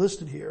see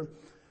listed here.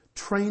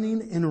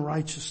 Training in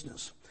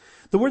righteousness.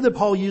 The word that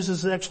Paul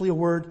uses is actually a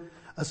word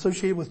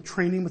associated with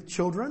training with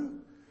children.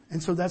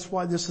 And so that's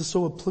why this is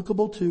so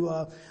applicable to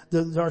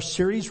our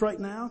series right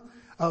now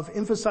of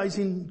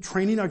emphasizing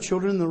training our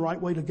children in the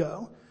right way to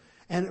go.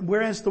 And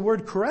whereas the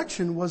word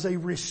correction was a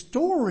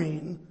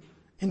restoring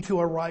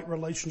into a right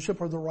relationship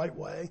or the right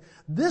way,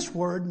 this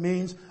word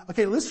means,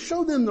 okay, let's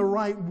show them the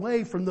right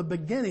way from the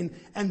beginning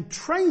and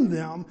train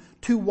them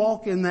to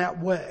walk in that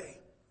way.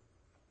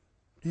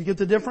 Do you get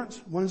the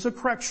difference? One is a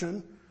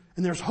correction,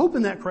 and there's hope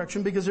in that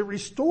correction because it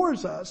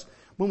restores us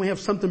when we have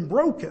something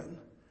broken.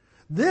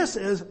 This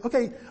is,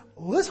 okay,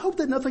 let's hope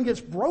that nothing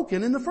gets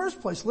broken in the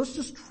first place. Let's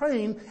just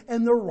train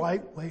in the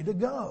right way to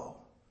go.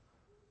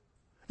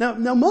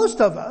 Now most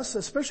of us,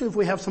 especially if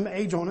we have some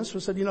age on us,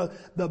 we said,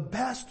 the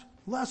best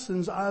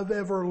lessons I've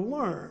ever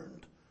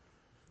learned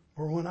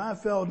were when I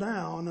fell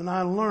down and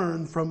I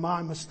learned from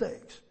my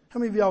mistakes. How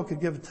many of y'all could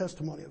give a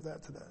testimony of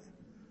that today?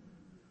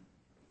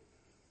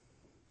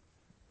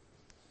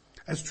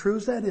 As true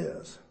as that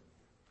is,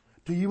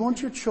 do you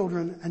want your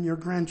children and your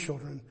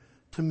grandchildren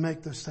to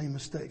make those same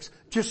mistakes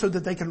just so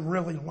that they can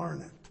really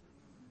learn it?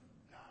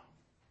 No.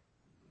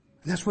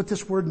 And that's what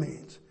this word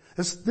means.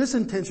 This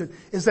intention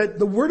is that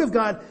the Word of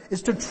God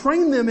is to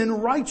train them in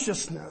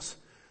righteousness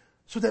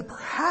so that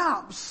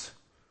perhaps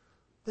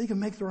they can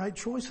make the right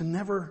choice and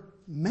never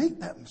make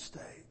that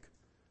mistake.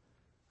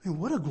 I mean,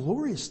 what a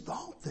glorious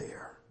thought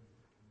there.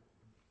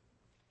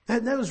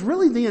 That was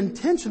really the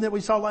intention that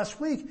we saw last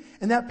week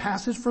in that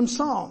passage from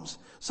Psalms.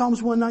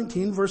 Psalms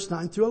 119, verse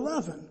 9 through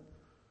 11.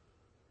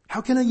 How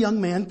can a young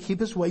man keep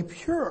his way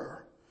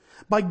pure?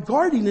 By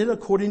guarding it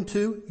according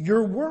to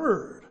your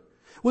word.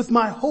 With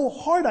my whole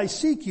heart I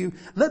seek you.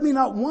 Let me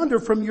not wander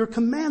from your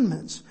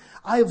commandments.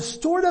 I have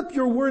stored up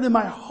your word in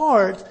my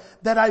heart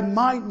that I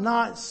might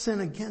not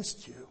sin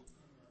against you.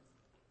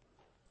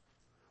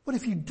 What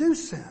if you do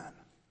sin?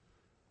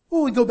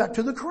 Well, we go back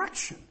to the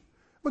correction.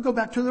 We go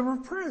back to the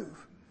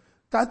reproof.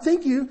 God,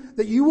 thank you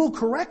that you will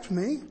correct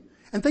me.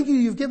 And thank you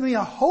you've given me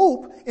a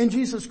hope in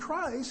Jesus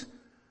Christ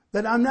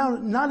that I'm now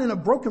not in a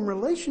broken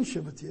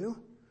relationship with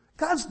you.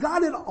 God's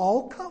got it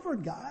all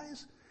covered,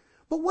 guys.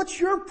 But what's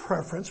your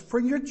preference for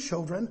your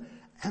children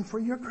and for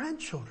your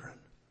grandchildren?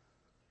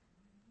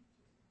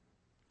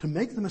 To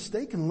make the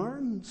mistake and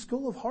learn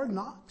school of hard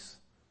knocks?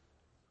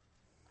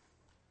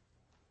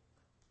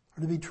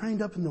 Or to be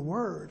trained up in the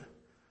Word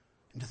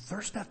and to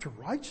thirst after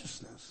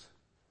righteousness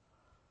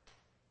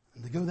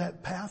and to go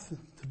that path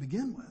to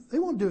begin with? They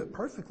won't do it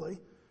perfectly.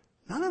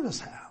 None of us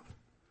have.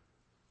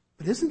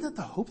 But isn't that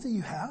the hope that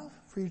you have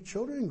for your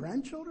children and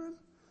grandchildren?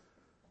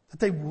 That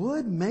they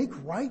would make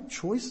right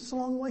choices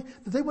along the way?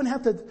 That they wouldn't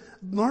have to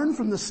learn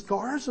from the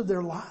scars of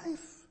their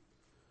life?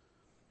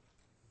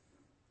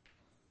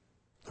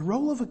 The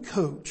role of a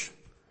coach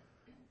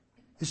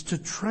is to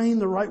train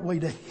the right way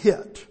to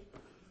hit,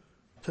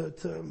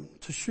 to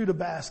shoot a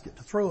basket,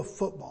 to throw a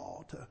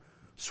football, to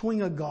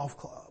swing a golf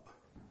club,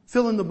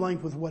 fill in the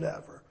blank with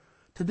whatever,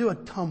 to do a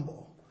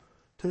tumble,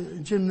 to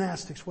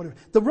gymnastics, whatever.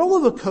 The role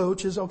of a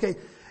coach is, okay,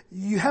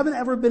 you haven't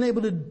ever been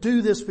able to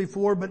do this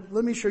before, but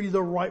let me show you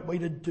the right way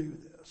to do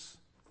this.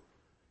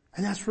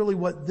 And that's really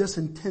what this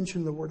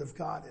intention of the Word of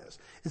God is.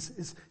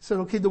 It's said,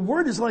 okay, the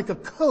Word is like a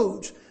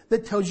coach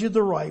that tells you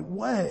the right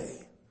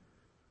way.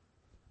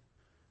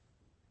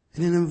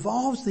 And it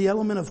involves the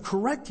element of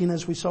correcting,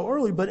 as we saw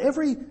earlier, but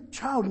every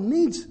child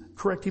needs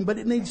correcting, but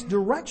it needs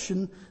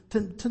direction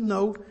to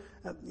know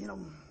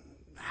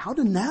how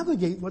to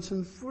navigate what's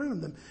in front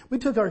of them. We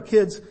took our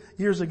kids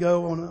years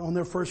ago on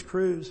their first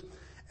cruise,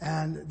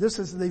 and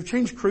they've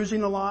changed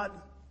cruising a lot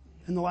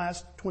in the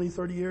last 20,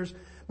 30 years.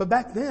 But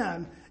back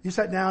then, you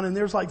sat down and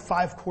there's like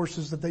 5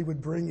 courses that they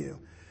would bring you.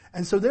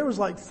 And so there was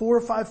like 4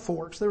 or 5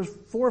 forks. There was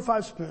 4 or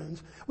 5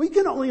 spoons. We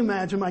can only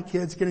imagine my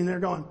kids getting there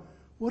going,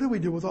 what do we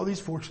do with all these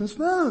forks and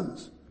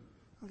spoons?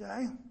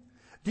 Okay.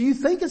 Do you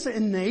think it's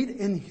innate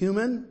in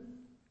human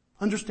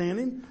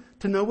understanding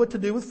to know what to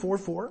do with 4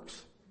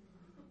 forks?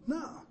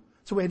 No.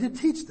 So we had to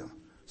teach them.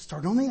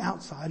 Start on the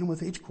outside, and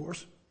with each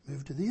course,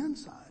 move to the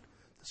inside.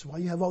 This is why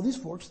you have all these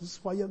forks. This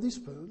is why you have these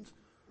spoons.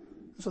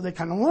 So they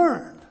kind of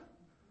learned.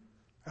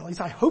 Or at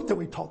least I hope that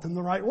we taught them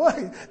the right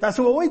way. That's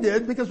what we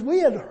did, because we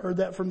had heard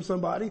that from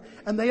somebody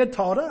and they had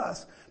taught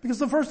us. Because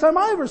the first time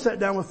I ever sat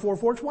down with 4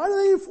 forks, why do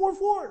they need 4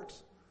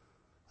 forks?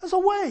 That's a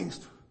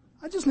waste.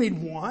 I just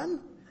need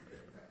 1.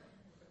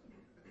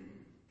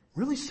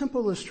 Really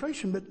simple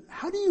illustration, but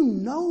how do you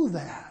know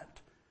that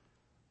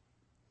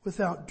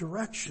without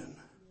direction?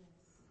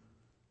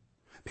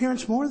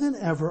 Parents, more than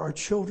ever, our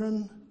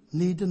children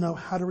need to know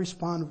how to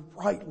respond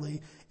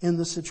rightly in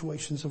the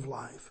situations of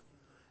life.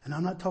 And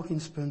I'm not talking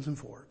spoons and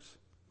forks.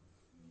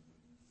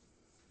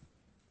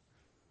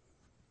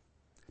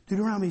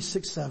 Deuteronomy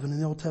 6:7 in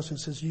the Old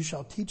Testament says, you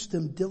shall teach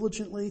them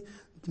diligently,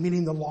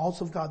 meaning the laws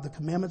of God, the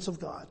commandments of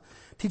God.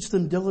 Teach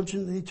them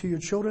diligently to your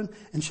children,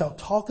 and shall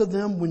talk of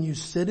them when you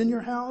sit in your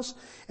house,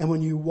 and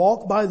when you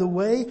walk by the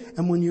way,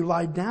 and when you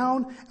lie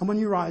down, and when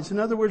you rise. In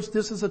other words,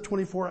 this is a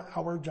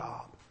 24-hour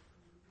job.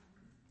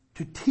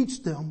 To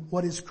teach them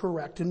what is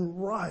correct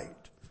and right.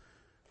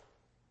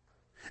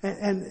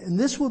 And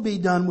this will be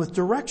done with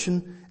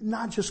direction,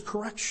 not just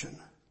correction.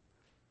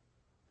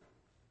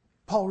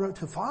 Paul wrote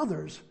to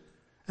fathers,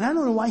 and I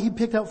don't know why he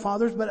picked out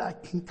fathers, but I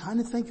can kind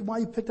of think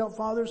why he picked out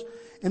fathers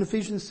in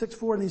Ephesians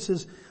 6:4, and he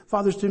says,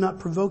 fathers, do not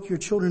provoke your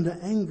children to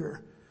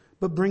anger,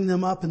 but bring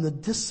them up in the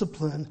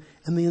discipline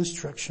and the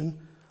instruction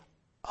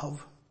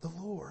of the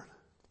Lord.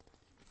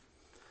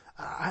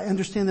 I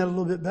understand that a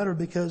little bit better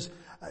because,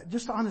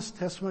 just honest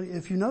testimony,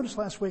 if you noticed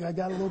last week I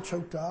got a little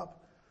choked up.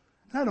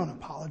 And I don't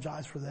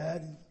apologize for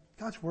that.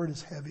 God's Word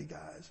is heavy,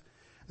 guys.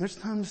 There's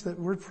times that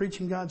we're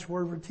preaching God's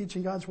Word, we're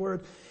teaching God's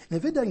Word, and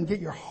if it doesn't get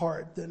your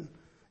heart, then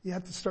you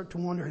have to start to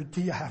wonder,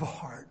 do you have a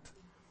heart?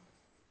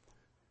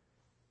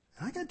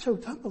 And I got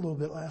choked up a little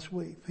bit last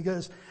week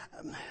because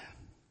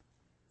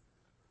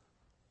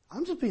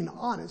I'm just being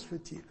honest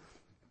with you.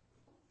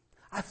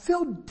 I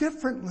feel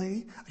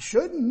differently. I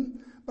shouldn't,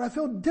 but I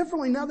feel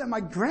differently now that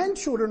my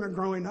grandchildren are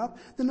growing up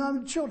than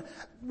other children.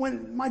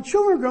 When my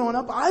children were growing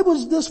up, I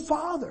was this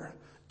father.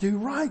 Do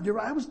right.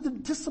 I was the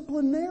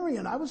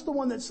disciplinarian. I was the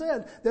one that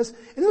said this,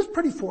 and it was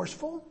pretty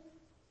forceful,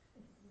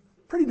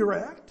 pretty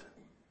direct.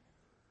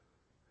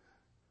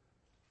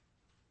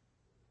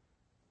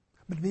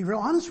 But to be real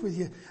honest with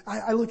you,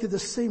 I look at the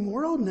same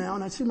world now,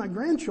 and I see my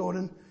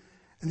grandchildren,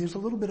 and there's a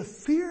little bit of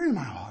fear in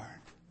my heart.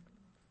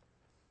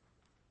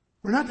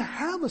 We're not to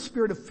have a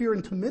spirit of fear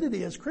and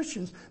timidity as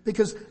Christians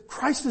because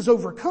Christ is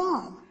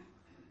overcome.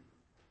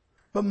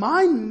 But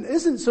mine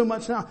isn't so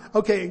much now,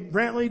 okay,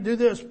 Brantley, do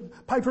this.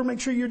 Piper,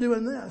 make sure you're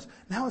doing this.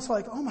 Now it's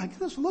like, oh my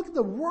goodness, look at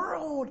the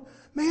world.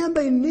 Man,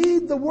 they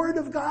need the Word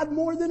of God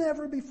more than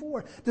ever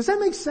before. Does that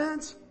make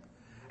sense?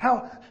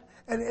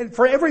 And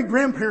for every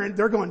grandparent,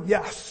 they're going,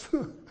 yes.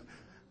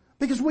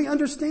 Because we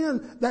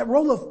understand that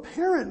role of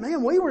parent.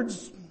 Man, we were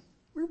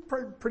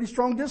pretty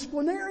strong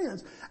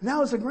disciplinarians.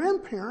 Now as a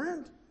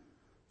grandparent,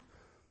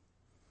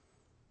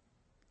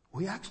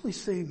 we actually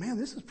say, man,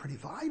 this is pretty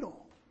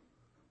vital.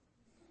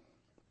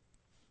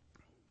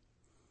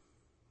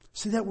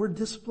 See that word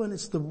discipline?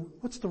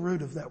 What's the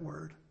root of that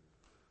word?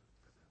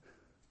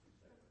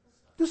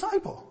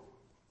 Disciple.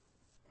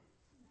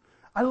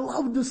 I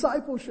love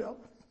discipleship.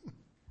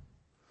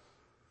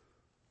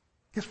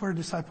 Guess where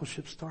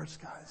discipleship starts,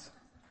 guys?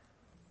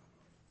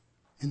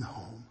 In the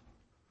home.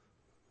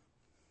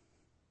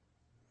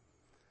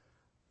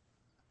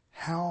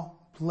 How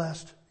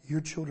blessed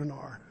your children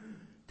are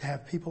to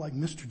have people like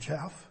Mr.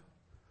 Jeff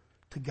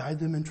to guide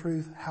them in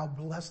truth. How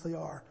blessed they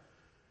are.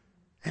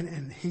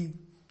 And he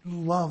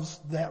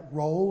loves that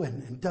role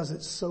and does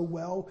it so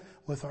well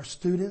with our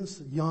students,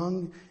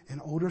 young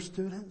and older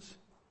students.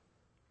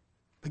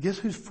 But guess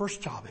whose first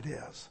job it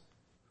is?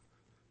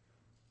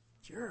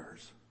 It's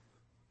yours.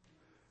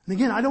 And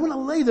again, I don't want to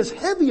lay this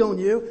heavy on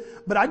you,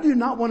 but I do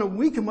not want to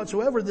weaken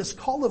whatsoever this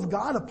call of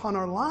God upon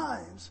our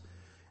lives.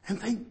 And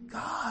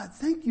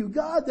thank you,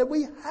 God, that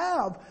we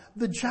have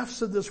the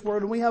Jeffs of this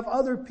world and we have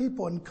other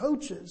people and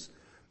coaches.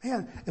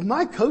 Man, if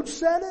my coach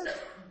said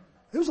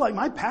it was like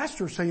my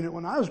pastor saying it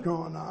when I was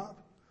growing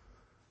up.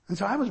 And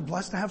so I was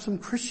blessed to have some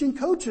Christian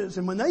coaches.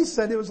 And when they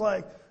said it was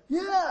like,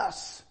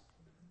 yes.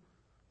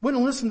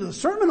 Wouldn't listen to the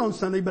sermon on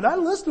Sunday, but I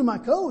listened to my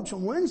coach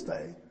on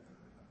Wednesday.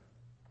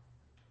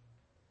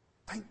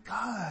 Thank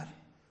God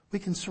we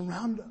can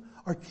surround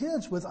our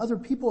kids with other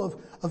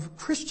people of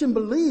Christian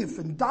belief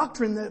and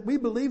doctrine that we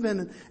believe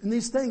in and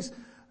these things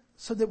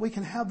so that we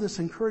can have this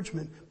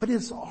encouragement. But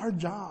it's our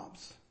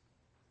jobs.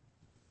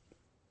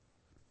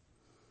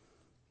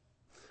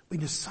 We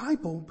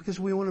disciple because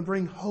we want to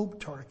bring hope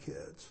to our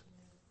kids.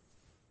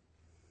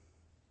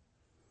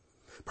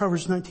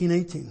 Proverbs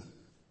 19:18.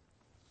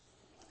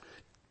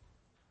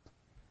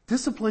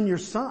 Discipline your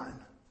son,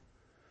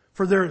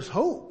 for there is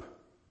hope.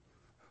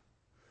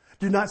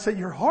 Do not set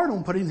your heart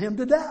on putting him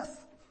to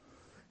death.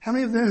 How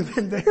many of them have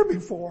been there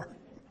before?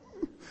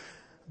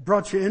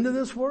 Brought you into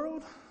this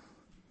world,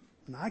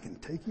 and I can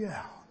take you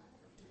out.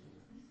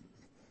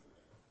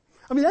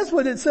 I mean, that's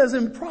what it says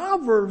in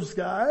Proverbs,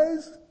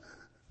 guys.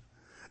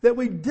 That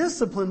we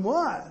discipline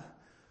what?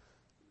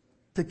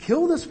 To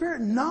kill the spirit?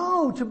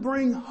 No, to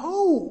bring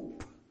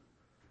hope.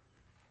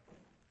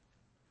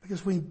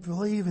 Because we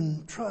believe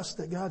and trust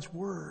that God's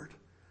word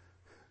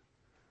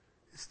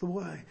is the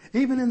way.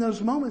 Even in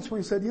those moments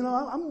when he said,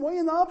 I'm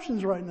weighing the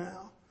options right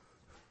now.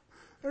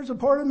 There's a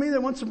part of me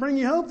that wants to bring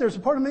you hope. There's a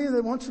part of me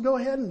that wants to go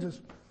ahead and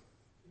just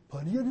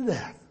put you to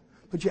death.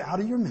 Put you out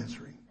of your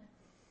misery.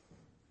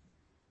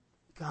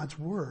 God's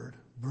word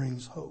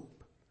brings hope.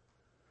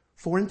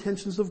 4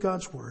 intentions of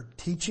God's word.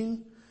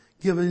 Teaching,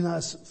 giving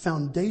us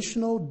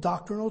foundational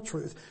doctrinal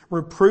truth.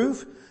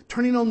 Reproof,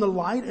 turning on the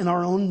light in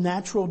our own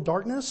natural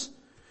darkness.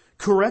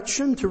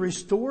 Correction, to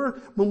restore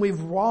when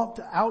we've walked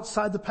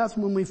outside the path,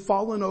 when we've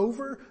fallen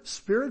over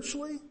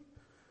spiritually.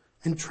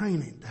 And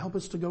training, to help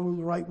us to go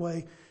the right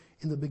way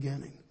in the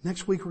beginning.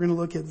 Next week we're going to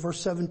look at verse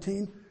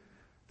 17.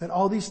 That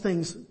all these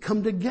things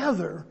come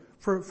together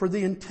for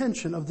the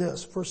intention of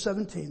this. Verse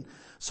 17.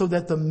 So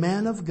that the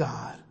man of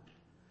God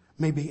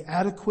may be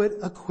adequate,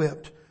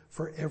 equipped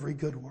for every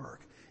good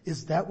work.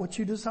 Is that what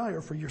you desire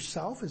for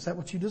yourself? Is that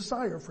what you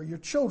desire for your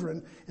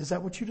children? Is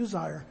that what you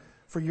desire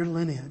for your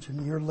lineage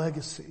and your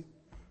legacy?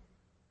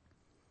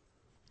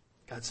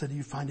 God said,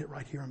 you find it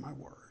right here in my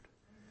word.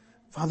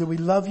 Father, we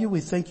love you.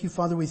 We thank you,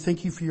 Father. We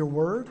thank you for your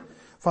word.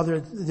 Father,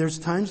 there's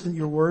times that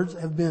your words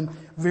have been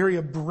very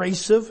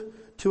abrasive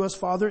to us,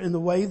 Father, in the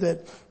way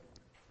that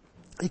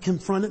it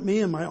confronted me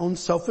in my own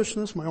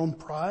selfishness, my own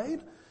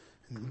pride.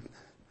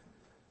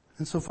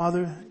 And so,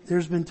 Father,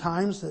 there's been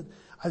times that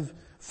I've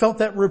felt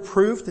that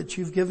reproof that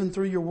you've given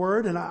through your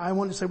word, and I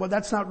want to say, well,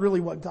 that's not really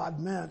what God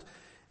meant.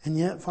 And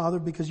yet, Father,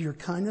 because of your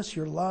kindness,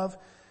 your love,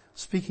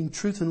 speaking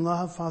truth in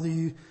love, Father,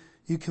 you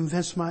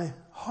convinced my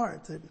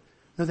heart that,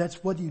 no,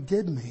 that's what you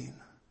did mean.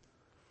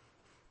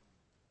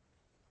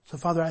 So,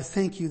 Father, I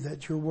thank you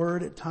that your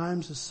word at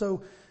times is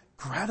so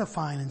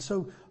gratifying and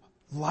so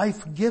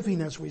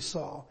life-giving, as we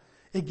saw.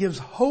 It gives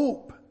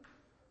hope.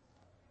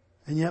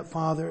 And yet,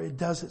 Father, it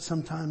does it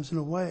sometimes in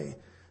a way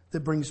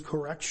that brings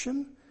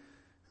correction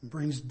and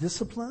brings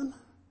discipline.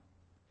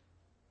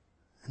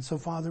 And so,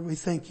 Father, we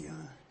thank you.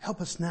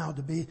 Help us now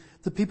to be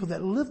the people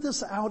that live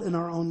this out in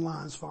our own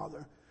lives,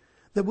 Father.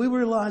 That we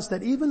realize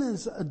that even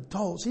as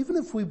adults, even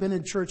if we've been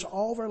in church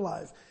all of our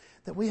life,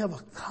 that we have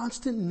a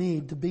constant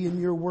need to be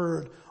in your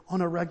word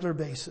on a regular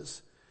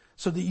basis.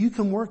 So that you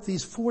can work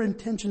these 4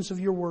 intentions of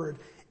your word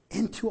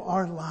into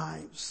our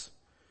lives.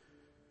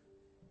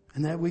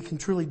 And that we can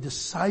truly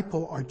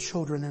disciple our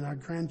children and our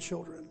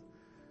grandchildren.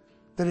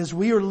 That as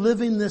we are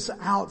living this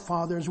out,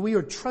 Father, as we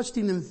are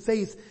trusting in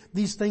faith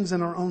these things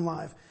in our own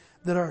life,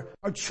 that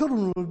our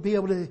children would be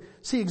able to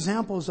see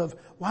examples of,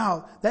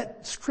 wow,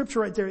 that scripture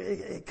right there,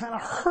 it kind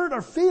of hurt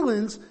our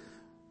feelings,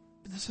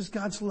 but this is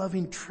God's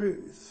loving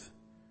truth.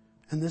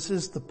 And this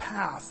is the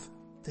path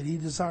that he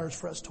desires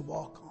for us to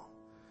walk on.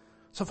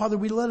 So, Father,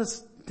 let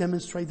us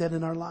demonstrate that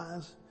in our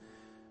lives.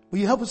 Will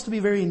you help us to be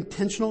very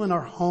intentional in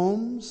our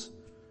homes?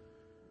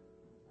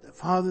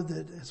 Father,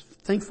 that as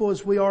thankful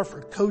as we are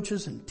for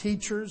coaches and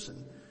teachers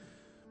and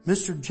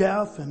Mr.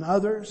 Jeff and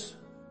others,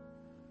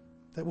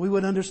 that we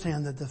would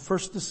understand that the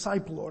first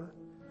discipler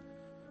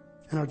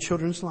in our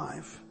children's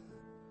life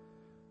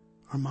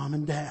are mom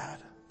and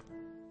dad.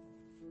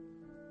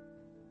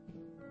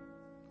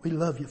 We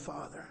love you,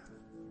 Father.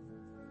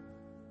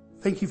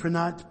 Thank you for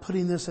not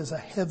putting this as a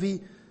heavy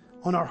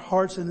on our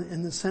hearts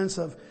in the sense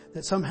of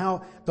that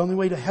somehow the only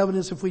way to heaven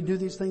is if we do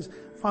these things.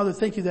 Father,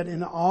 thank you that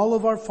in all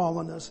of our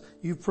fallenness,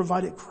 you've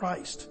provided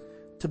Christ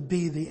to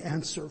be the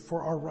answer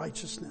for our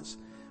righteousness.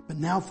 But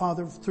now,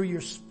 Father, through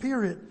your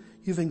Spirit,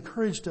 you've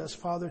encouraged us,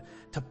 Father,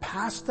 to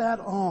pass that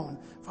on.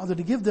 Father,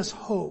 to give this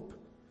hope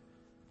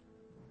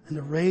and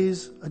to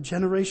raise a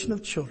generation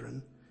of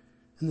children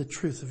in the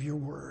truth of your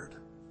word.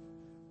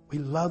 We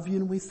love you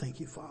and we thank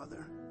you,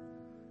 Father.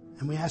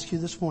 And we ask you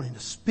this morning to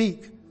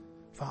speak,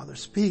 Father,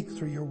 speak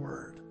through your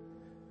word.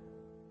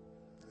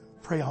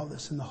 Pray all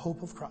this in the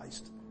hope of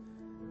Christ.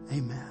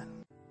 Amen.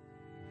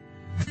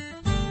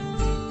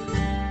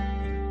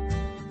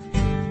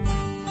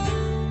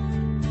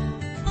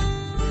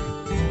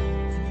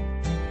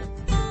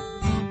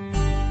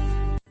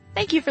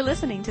 Thank you for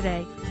listening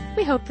today.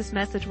 We hope this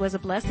message was a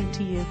blessing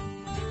to you.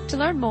 To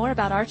learn more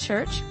about our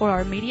church or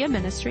our media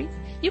ministry,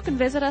 you can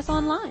visit us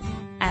online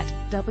at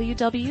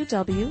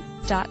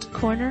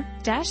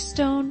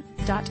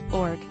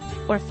www.corner-stone.org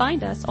or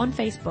find us on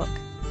Facebook.